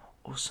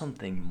 or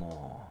something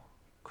more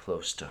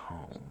close to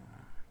home.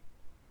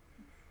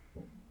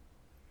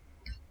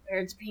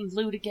 Baron's being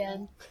lewd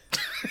again.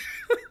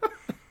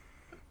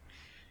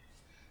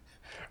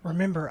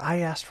 remember, I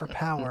asked for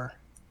power.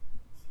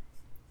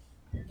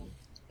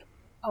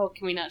 Oh,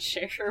 can we not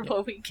share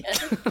what we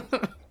get?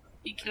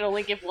 You can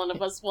only give one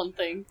of us one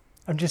thing.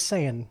 I'm just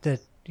saying that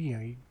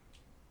you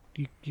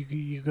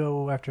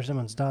go after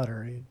someone's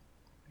daughter. You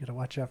gotta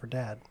watch out for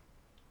Dad.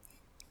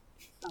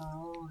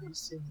 Oh, I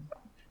see.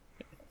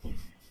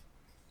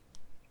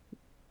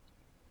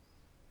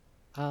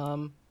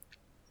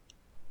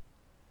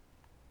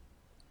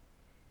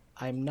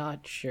 I'm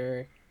not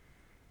sure.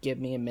 Give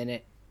me a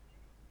minute.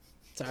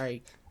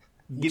 Sorry.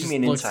 Give Just me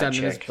an looks insight down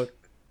in his check. book.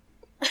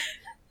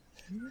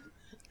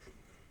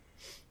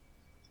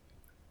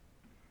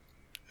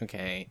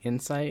 Okay,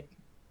 insight.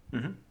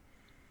 Mhm.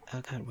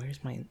 Oh god,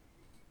 where's my?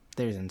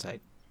 There's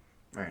insight.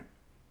 Right.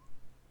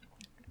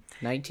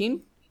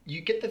 19.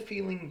 You get the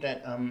feeling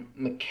that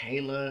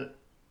Michaela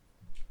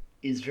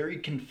is very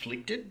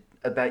conflicted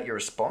about your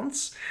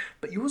response,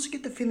 but you also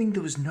get the feeling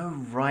there was no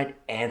right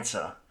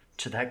answer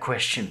to that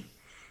question.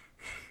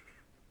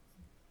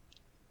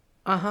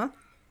 Uh-huh.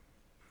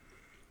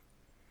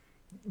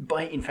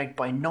 In fact,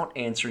 by not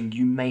answering,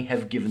 you may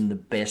have given the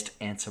best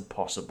answer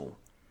possible.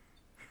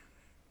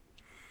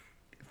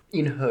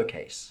 In her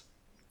case.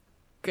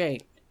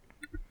 Great.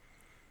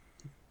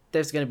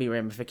 There's gonna be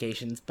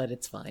ramifications, but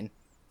it's fine.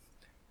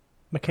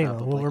 Michaela,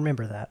 Probably. we'll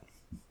remember that.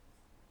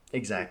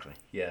 Exactly,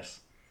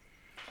 yes.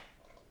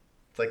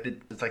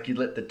 It's like you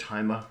let the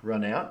timer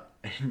run out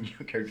and your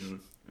character's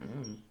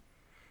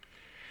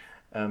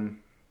like,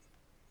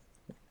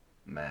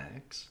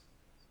 Max,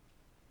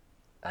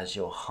 as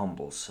your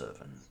humble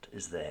servant,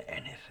 is there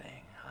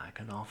anything I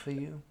can offer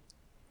you?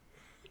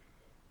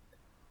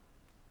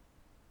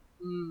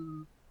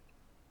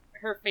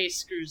 Her face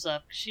screws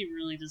up. She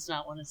really does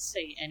not want to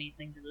say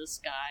anything to this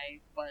guy,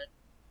 but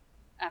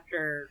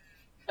after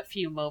a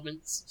few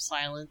moments of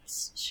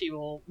silence, she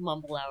will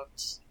mumble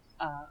out,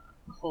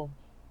 home.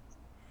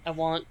 I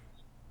want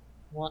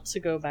to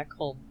go back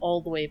home.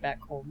 All the way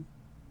back home.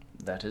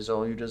 That is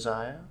all you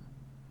desire?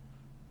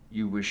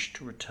 You wish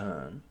to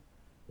return?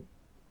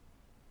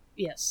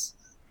 Yes.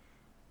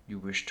 You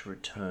wish to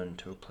return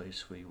to a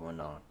place where you are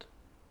not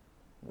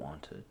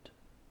wanted?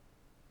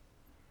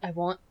 I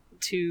want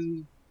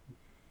to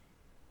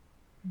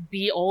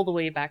be all the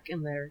way back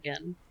in there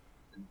again.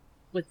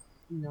 With,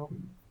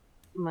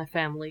 my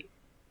family.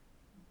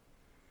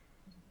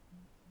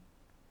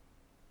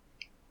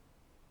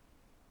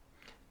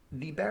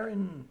 The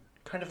Baron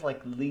kind of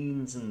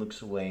leans and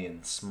looks away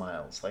and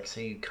smiles, so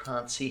you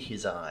can't see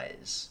his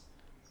eyes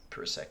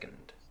for a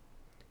second.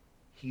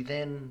 He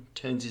then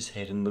turns his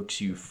head and looks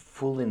you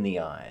full in the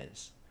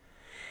eyes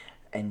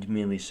and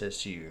merely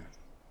says to you,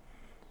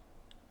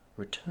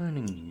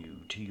 returning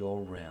you to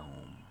your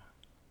realm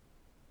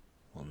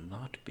will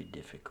not be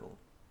difficult.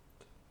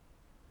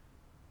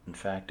 In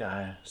fact,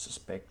 I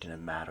suspect in a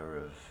matter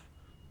of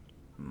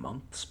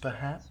months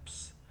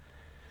perhaps,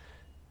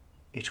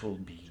 it will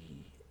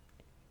be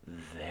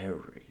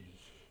very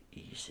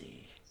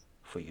easy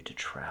for you to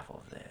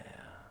travel there.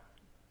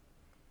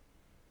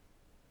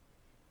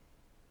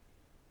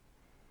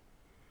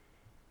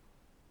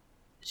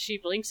 She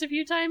blinks a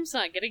few times,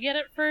 not getting it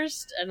at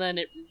first, and then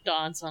it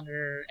dawns on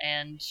her,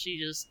 and she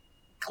just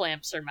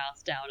clamps her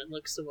mouth down and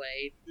looks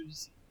away.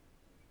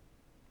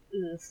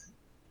 Ugh.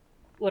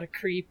 What a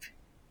creep.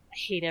 I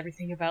hate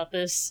everything about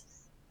this.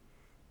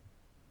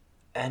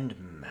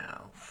 And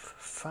Mouth,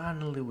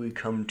 finally we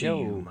come to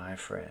you, my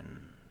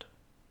friend.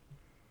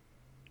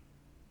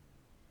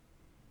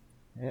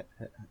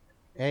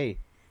 Hey.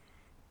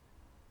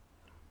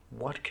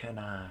 What can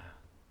I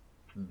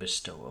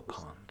bestow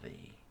upon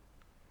thee?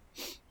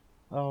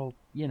 Oh,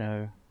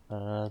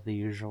 the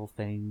usual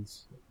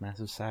things.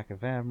 Massive sack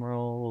of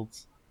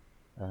emeralds,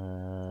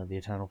 the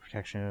eternal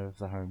protection of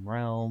the home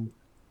realm,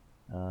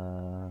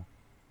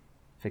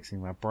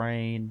 fixing my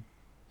brain.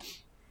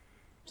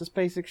 Just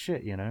basic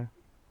shit,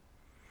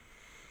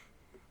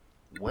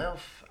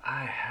 Wealth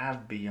I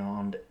have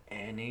beyond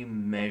any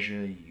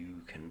measure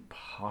you can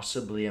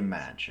possibly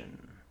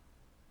imagine.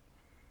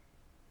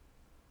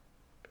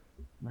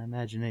 My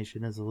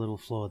imagination is a little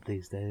flawed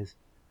these days.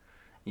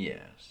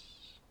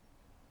 Yes.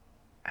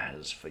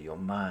 As for your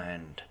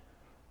mind,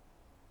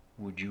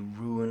 would you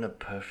ruin a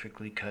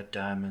perfectly cut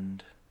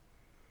diamond?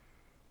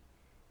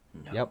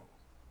 No. Yep.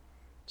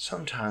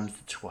 Sometimes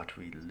it's what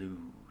we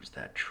lose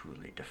that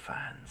truly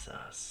defines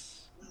us.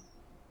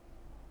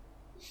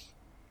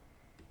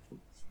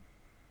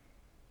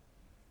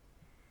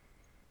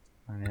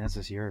 I mean, that's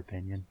just your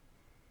opinion.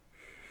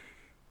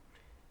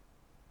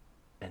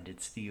 And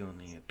it's the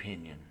only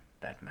opinion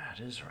that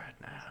matters right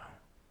now.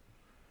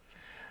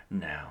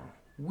 Now,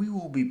 we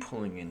will be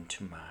pulling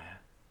into my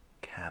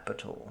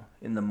capital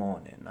in the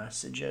morning. I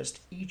suggest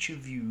each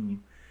of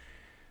you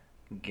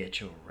get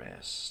your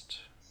rest.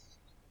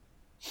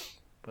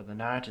 For the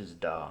night is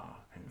dark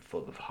and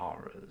full of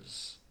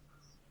horrors.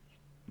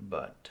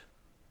 But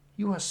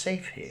you are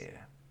safe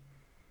here.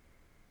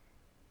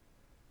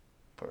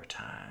 For a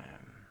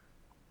time.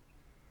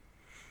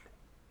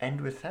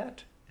 And with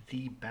that,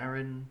 the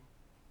Baron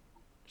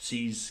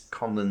sees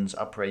Conlan's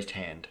upraised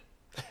hand.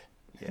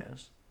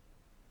 Yes.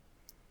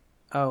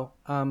 Oh,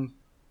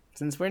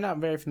 since we're not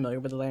very familiar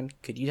with the land,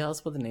 could you tell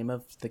us what the name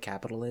of the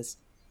capital is?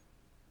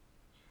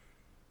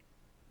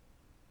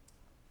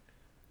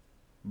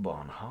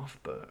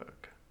 Bonhoefberg.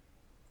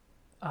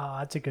 Ah,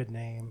 that's a good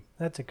name.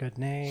 That's a good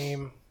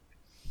name.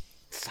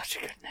 Such a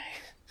good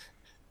name.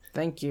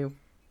 Thank you.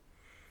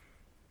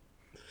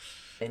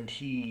 And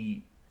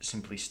he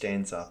simply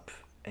stands up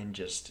and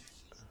just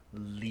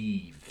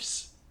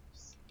leaves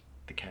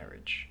the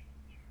carriage.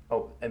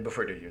 Oh, and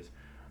before he does,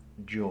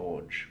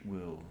 George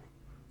will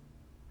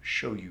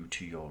show you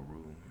to your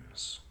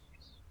rooms.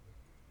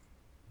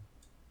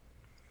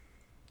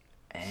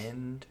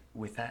 And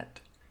with that,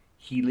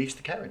 he leaves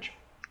the carriage.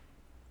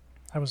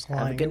 I was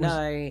lying. Have a good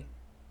night.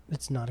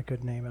 It's not a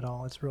good name at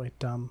all. It's really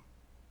dumb.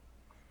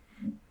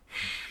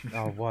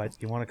 Oh, what?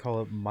 You want to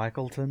call it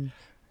Michaelton?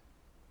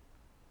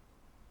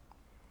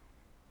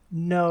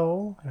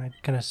 No. And I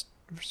kind of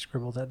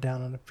scribbled that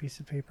down on a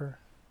piece of paper.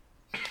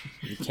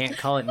 You can't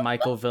call it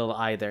Michaelville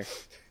either.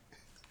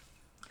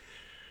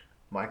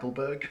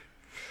 Michaelberg?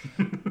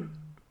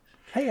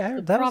 Hey,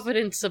 The that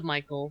Providence of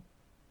Michael.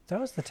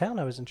 was the town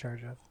I was in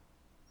charge of.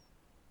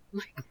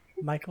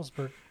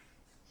 Michaelsburg.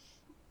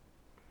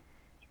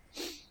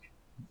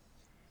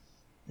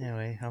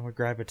 Anyway, I'm gonna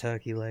grab a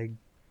turkey leg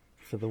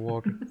for the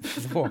walk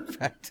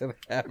back to the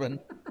cabin.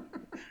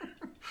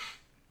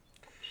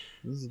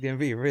 This is gonna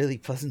be a really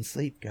pleasant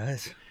sleep,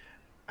 guys.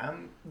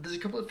 There's a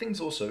couple of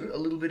things also. A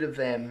little bit of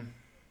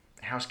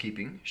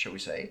housekeeping, shall we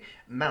say.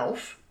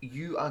 Malf,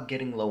 you are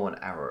getting low on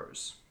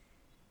arrows.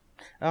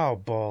 Oh,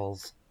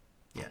 balls.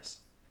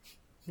 Yes.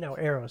 No,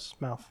 arrows.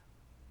 Mouth.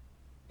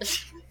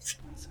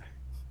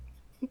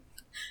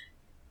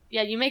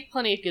 Yeah, you make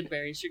plenty of good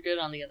berries. You're good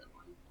on the other one.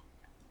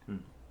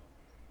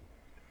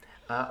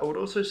 I would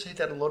also say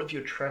that a lot of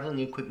your traveling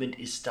equipment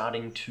is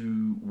starting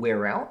to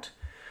wear out.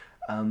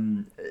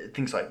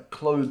 Things like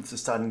clothes are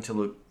starting to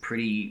look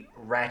pretty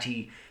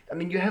ratty. I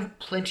mean, you have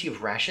plenty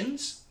of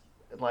rations.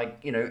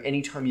 Like,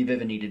 anytime you've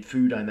ever needed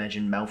food, I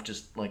imagine Malf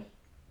just, with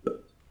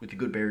the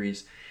good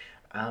berries.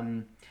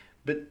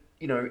 But,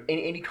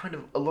 any kind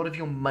of, a lot of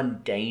your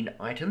mundane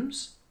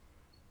items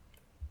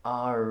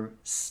are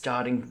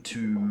starting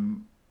to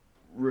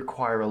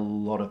require a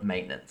lot of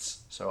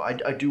maintenance. So I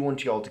do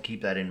want you all to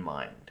keep that in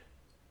mind.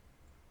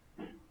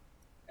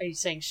 Are you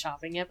saying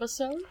shopping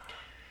episode?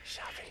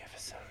 Shopping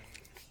episode.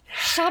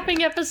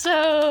 Shopping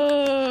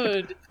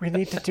episode! We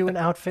need to do an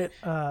outfit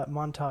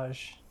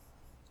montage.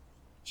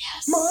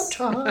 Yes!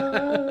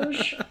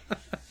 Montage!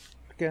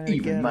 Gonna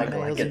Even get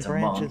Michael nails gets a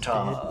and branches,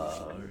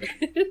 montage.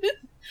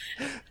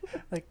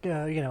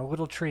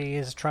 Little Tree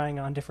is trying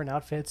on different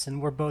outfits,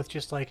 and we're both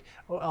just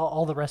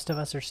all the rest of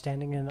us are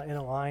standing in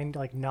a line,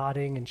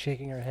 nodding and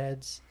shaking our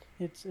heads.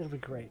 It'll be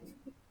great.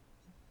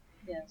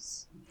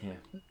 Yes. Yeah.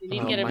 You need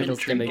to get him an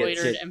Michael's gonna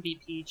embroidered get-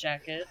 MVP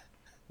jacket.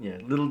 Yeah,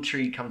 Little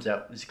Tree comes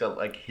out. He's got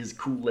like his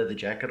cool leather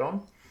jacket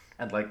on,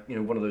 and like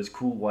one of those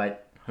cool white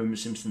Homer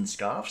Simpson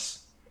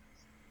scarves.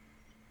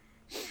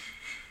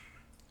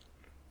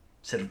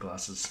 Set of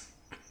glasses.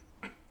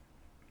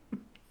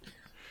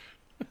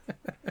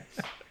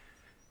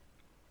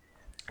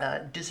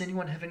 Does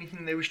anyone have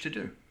anything they wish to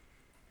do?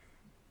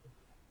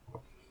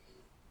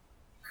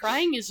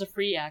 Crying is a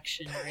free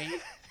action,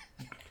 right?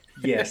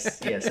 Yes,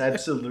 yes,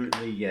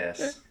 absolutely,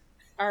 yes.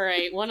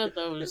 Alright, one of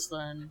those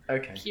then.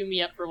 Okay, Cue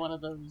me up for one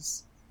of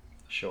those.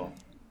 sure.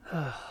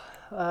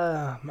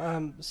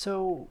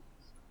 So,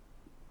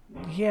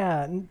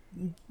 yeah,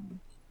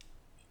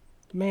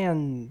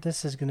 man,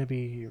 this is gonna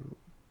be.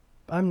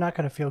 I'm not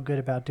gonna feel good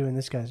about doing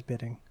this guy's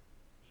bidding,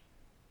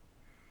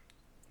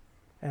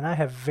 and I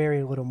have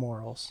very little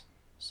morals.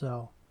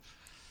 So,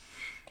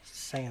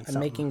 saying I'm something.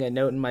 making a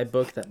note in my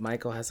book that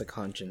Michael has a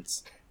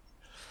conscience.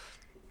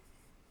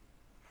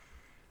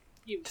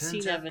 You've Turns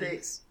seen out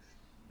evidence.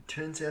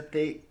 Turns out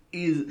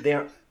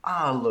there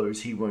are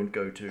lows he won't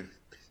go to.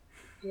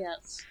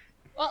 Yes.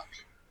 Well,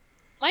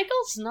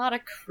 Michael's not a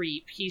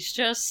creep. He's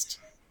just,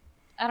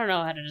 I don't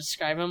know how to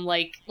describe him.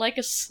 Like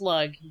a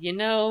slug, you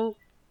know?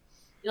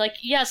 Like,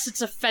 yes,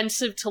 it's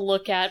offensive to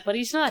look at, but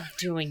he's not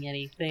doing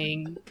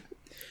anything.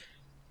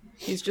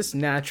 He's just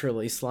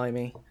naturally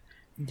slimy.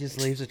 He just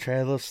leaves a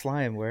trail of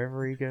slime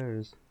wherever he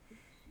goes.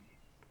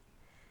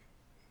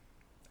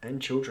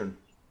 And children.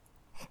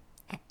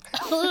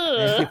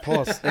 And if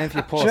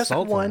you pour Just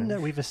salt one on that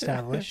it, we've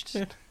established.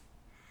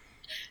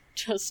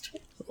 Just,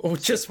 Oh,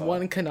 just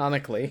one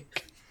canonically.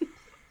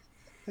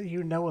 that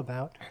you know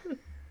about.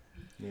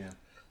 Yeah.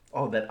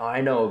 Oh, that I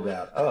know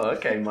about. Oh,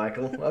 okay,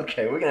 Michael.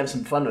 Okay, we're gonna have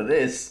some fun with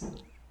this.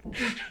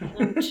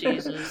 oh,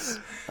 Jesus.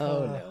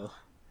 Oh no.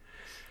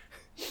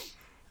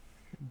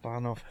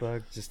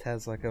 Barnhoffberg just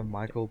has like a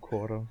Michael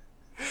quarter.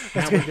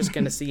 Now we're just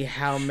gonna see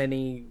how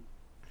many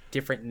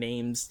different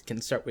names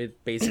can start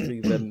with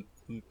basically the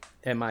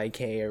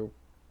M-I-K or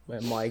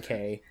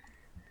M-Y-K.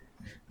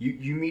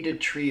 You meet a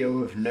trio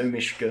of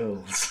gnomish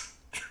girls.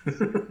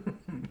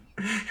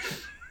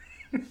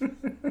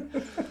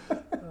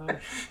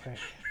 Okay.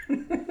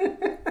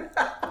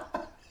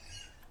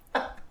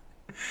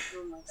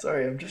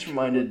 Sorry, I'm just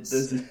reminded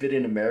there's this bit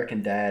in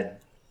American Dad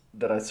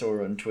that I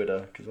saw on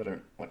Twitter, because I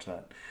don't watch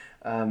that.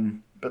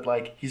 But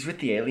like, he's with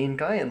the alien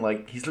guy, and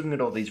like, he's looking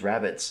at all these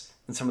rabbits,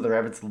 and some of the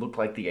rabbits look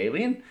like the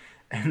alien,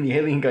 and the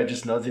alien guy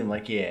just nods him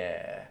like,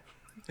 yeah,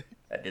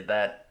 I did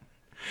that.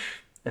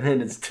 And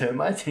then it's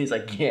termites, and he's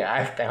like, yeah,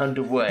 I found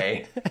a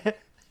way.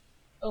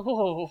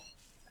 Oh.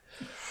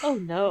 Oh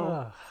no.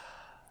 Ugh.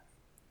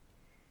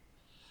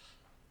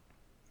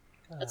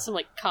 That's some,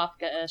 like,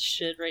 Kafka-esque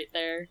shit right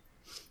there.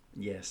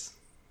 Yes.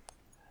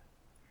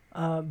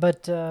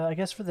 But I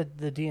guess for the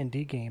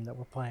D&D game that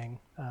we're playing,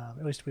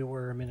 at least we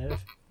were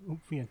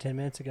 10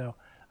 minutes ago.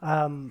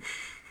 Yeah,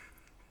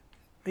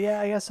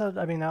 I guess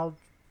I'll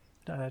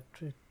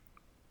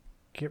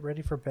get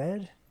ready for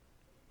bed.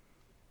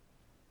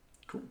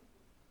 Cool.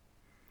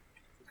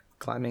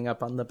 Climbing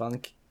up on the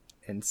bunk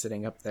and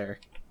sitting up there.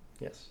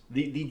 Yes.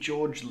 The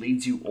George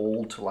leads you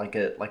all to like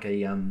a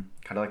kind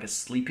of like a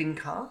sleeping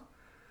car.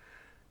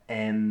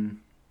 And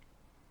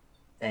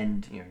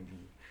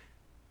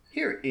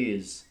here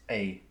is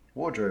a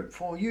wardrobe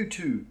for you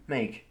to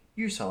make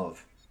use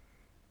of.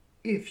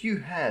 If you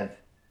have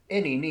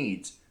any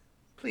needs,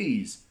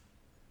 please,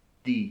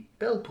 the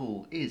bell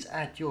pull is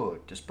at your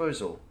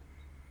disposal.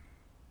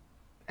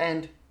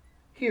 And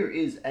here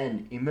is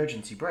an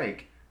emergency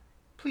brake.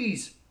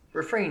 Please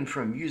refrain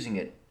from using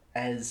it,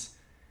 as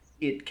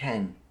it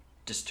can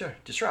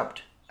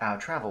disrupt our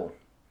travel.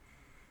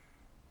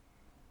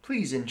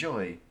 Please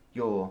enjoy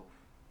your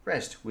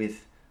rest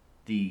with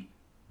the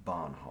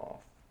Bahnhof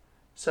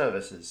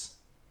services.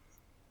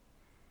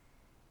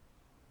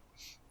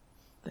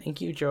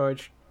 Thank you,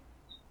 George.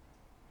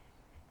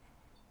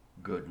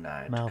 Good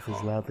night, Mouth is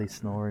Colin. loudly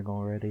snoring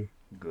already.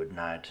 Good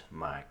night,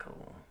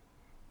 Michael.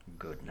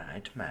 Good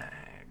night,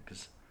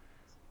 Mags.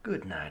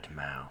 Good night,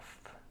 Mouth.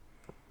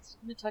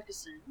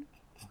 Mitakusen.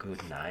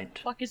 Good night,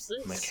 Fuck is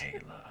this?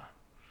 Michaela.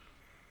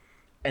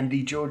 And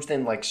the George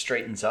then like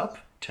straightens up,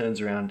 turns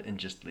around, and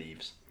just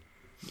leaves.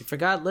 You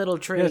forgot Little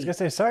Tree. Yeah, I was gonna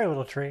say, sorry,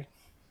 little tree.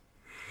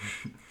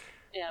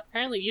 Yeah,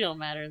 apparently you don't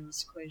matter in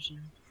this equation.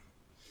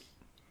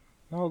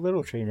 Oh,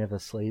 Little Tree never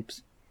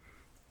sleeps.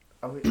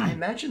 I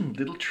imagine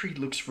Little Tree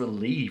looks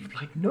relieved.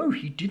 Like, no,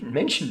 he didn't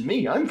mention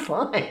me. I'm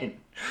fine.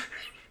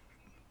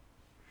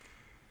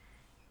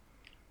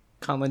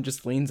 Colin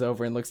just leans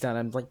over and looks down.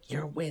 I'm like,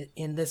 you're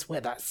in this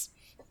with us.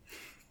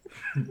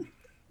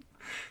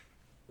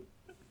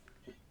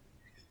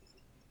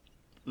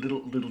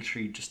 Little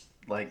Tree just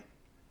like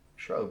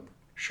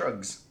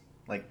shrugs.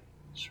 Like,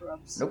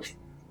 Shrubs. nope.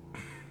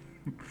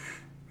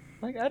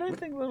 Like, I don't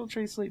think Little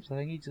Tree sleeps. I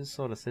think he just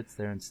sort of sits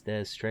there and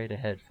stares straight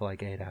ahead for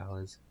like 8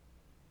 hours.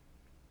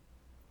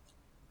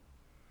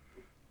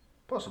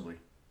 Possibly.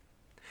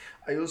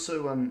 I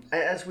also,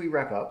 as we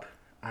wrap up,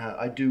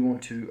 I do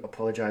want to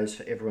apologize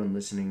for everyone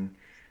listening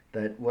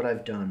that what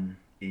I've done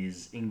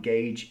is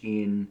engage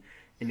in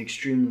an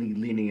extremely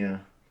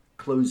linear,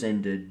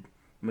 close-ended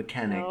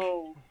mechanic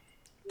No.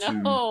 to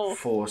No.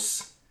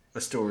 force a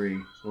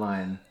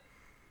storyline.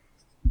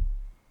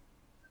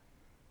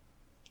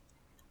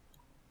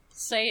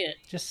 Say it.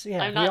 Just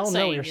yeah, I'm we not all know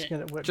saying you're it.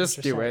 gonna. What Just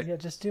you're do saying. it. Yeah,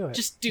 just do it.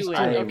 Just do it,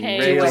 I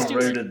okay? Just do it.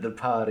 railroaded the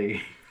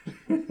party.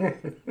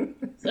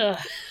 Ugh.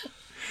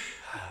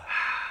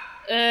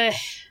 Ugh.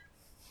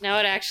 Now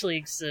it actually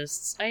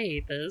exists. I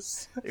hate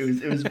this.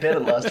 It was better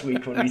last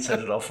week when we set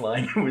it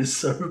offline. It was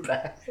so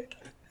bad.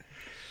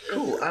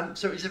 Cool.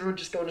 So is everyone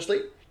just going to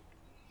sleep?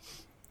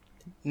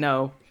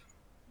 No,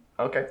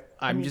 Okay.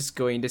 I'm just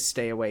going to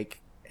stay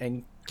awake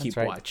and keep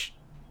right. watch.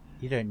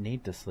 You don't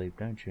need to sleep,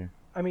 don't you?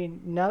 I mean,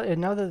 now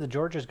that the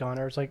George is gone,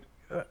 it's like,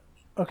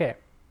 okay,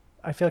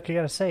 I feel like I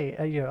gotta say,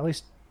 at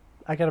least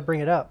I gotta bring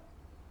it up.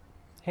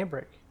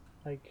 Handbrake,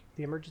 like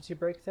the emergency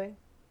brake thing.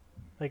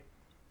 Like,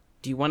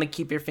 Do you want to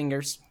keep your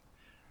fingers?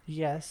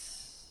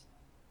 yes,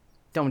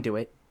 Don't do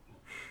it.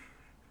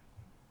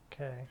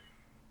 okay.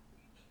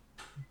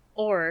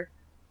 Or,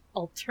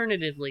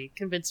 alternatively,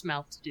 convince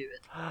Mouth to do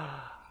it.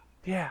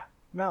 Yeah,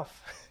 mouth.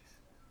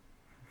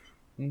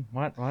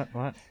 What?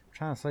 I'm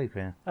trying to sleep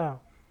here. Oh,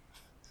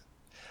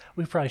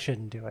 we probably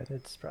shouldn't do it.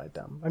 It's probably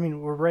dumb. I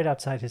mean, we're right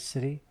outside his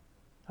city.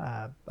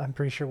 I'm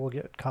pretty sure we'll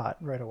get caught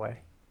right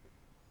away.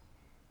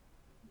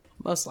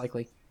 Most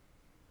likely.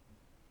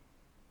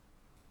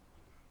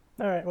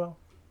 All right. Well,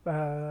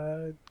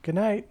 good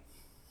night.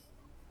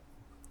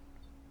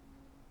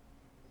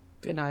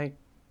 Good night.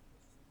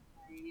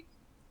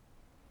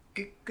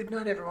 Good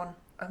night, everyone.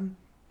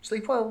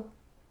 Sleep well.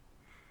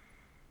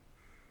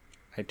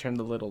 I turn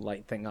the little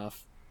light thing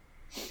off.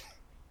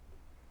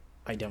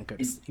 I don't go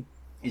to sleep.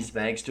 Is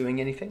Mags doing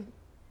anything?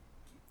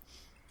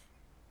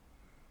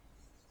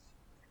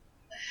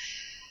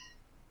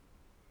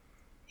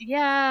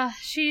 Yeah,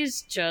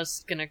 she's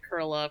just gonna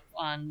curl up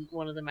on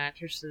one of the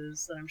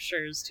mattresses that I'm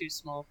sure is too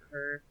small for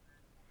her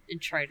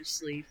and try to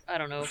sleep. I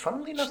don't know.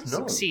 Funnily enough, no.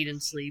 Succeed in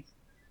sleep.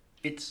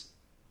 It's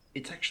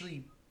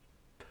actually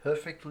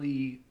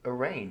perfectly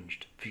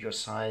arranged for your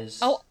size,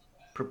 Oh.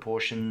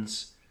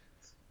 proportions,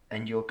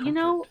 and your comfort. You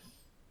know,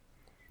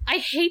 I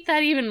hate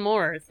that even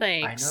more.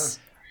 Thanks. I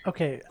know.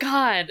 Okay.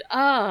 God,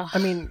 I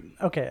mean,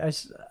 okay.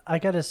 I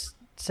gotta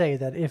say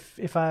that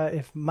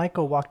if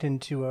Michael walked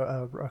into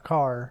a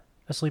car,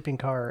 a sleeping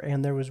car,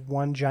 and there was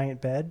one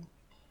giant bed,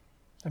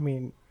 I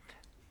mean,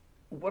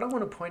 What I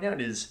want to point out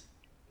is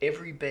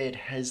every bed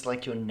has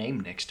like your name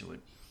next to it.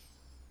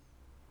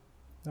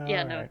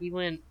 yeah, no, alright.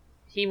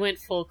 he went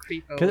full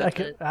creepo. 'Cause With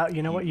it.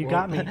 you know what? You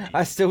got me.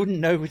 I still wouldn't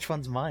know which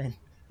one's mine.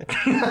 It's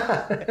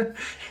got a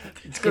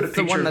It's the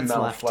picture one of that's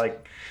Mouth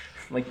left.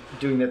 like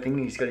doing that thing.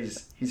 He's got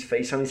his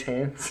face on his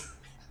hands,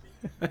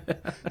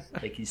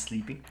 like he's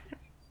sleeping.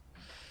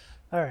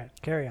 All right,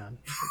 carry on.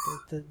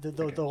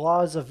 The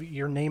laws of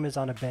your name is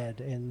on a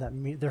bed, and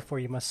therefore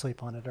you must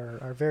sleep on it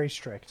are very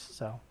strict.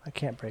 So I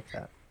can't break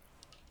that.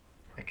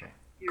 Okay,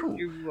 You- cool.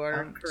 you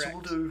are So correct.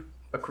 we'll do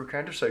a quick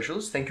round of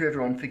socials. Thank you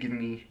everyone for giving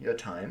me your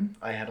time.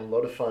 I had a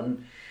lot of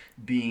fun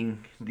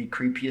being the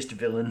creepiest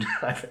villain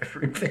I've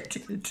ever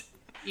invented.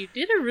 You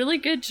did a really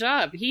good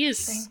job. He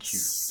is Thank you.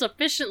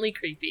 sufficiently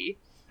creepy.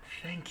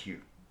 Thank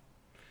you.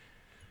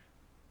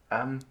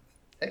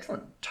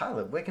 Excellent.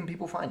 Tyler, where can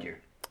people find you?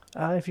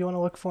 If you want to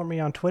look for me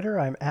on Twitter,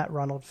 I'm at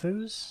Ronald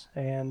Foos,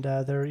 and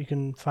there you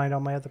can find all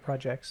my other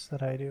projects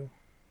that I do.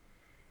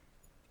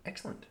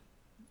 Excellent.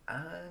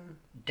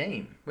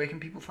 Dame, where can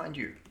people find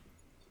you?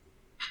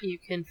 You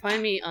can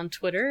find me on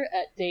Twitter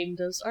at Dame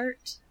Does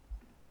Art.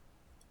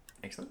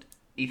 Excellent.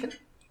 Ethan?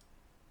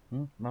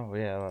 Oh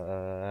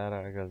yeah,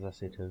 that goes I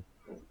see too.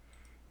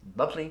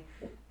 Lovely.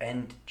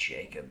 And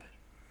Jacob.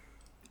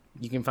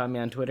 You can find me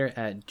on Twitter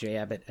at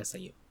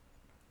JAbbottSIU.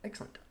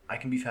 Excellent. I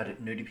can be found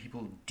at Nerdy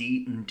People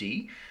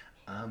D&D.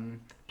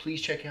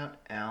 Please check out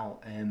our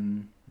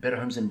Better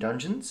Homes and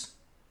Dungeons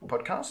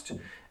podcast.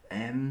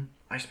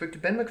 I spoke to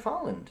Ben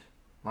McFarland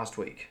last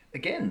week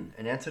again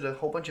and answered a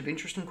whole bunch of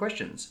interesting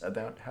questions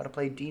about how to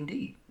play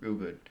D&D real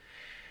good.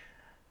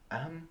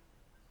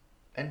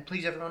 And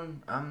please,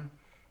 everyone,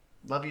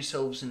 love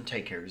yourselves and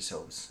take care of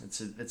yourselves.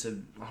 It's a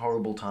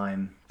horrible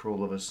time for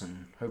all of us,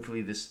 and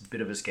hopefully this bit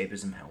of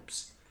escapism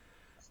helps.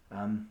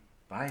 Bye.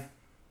 Bye.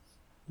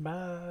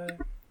 Bye.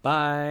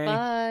 Bye.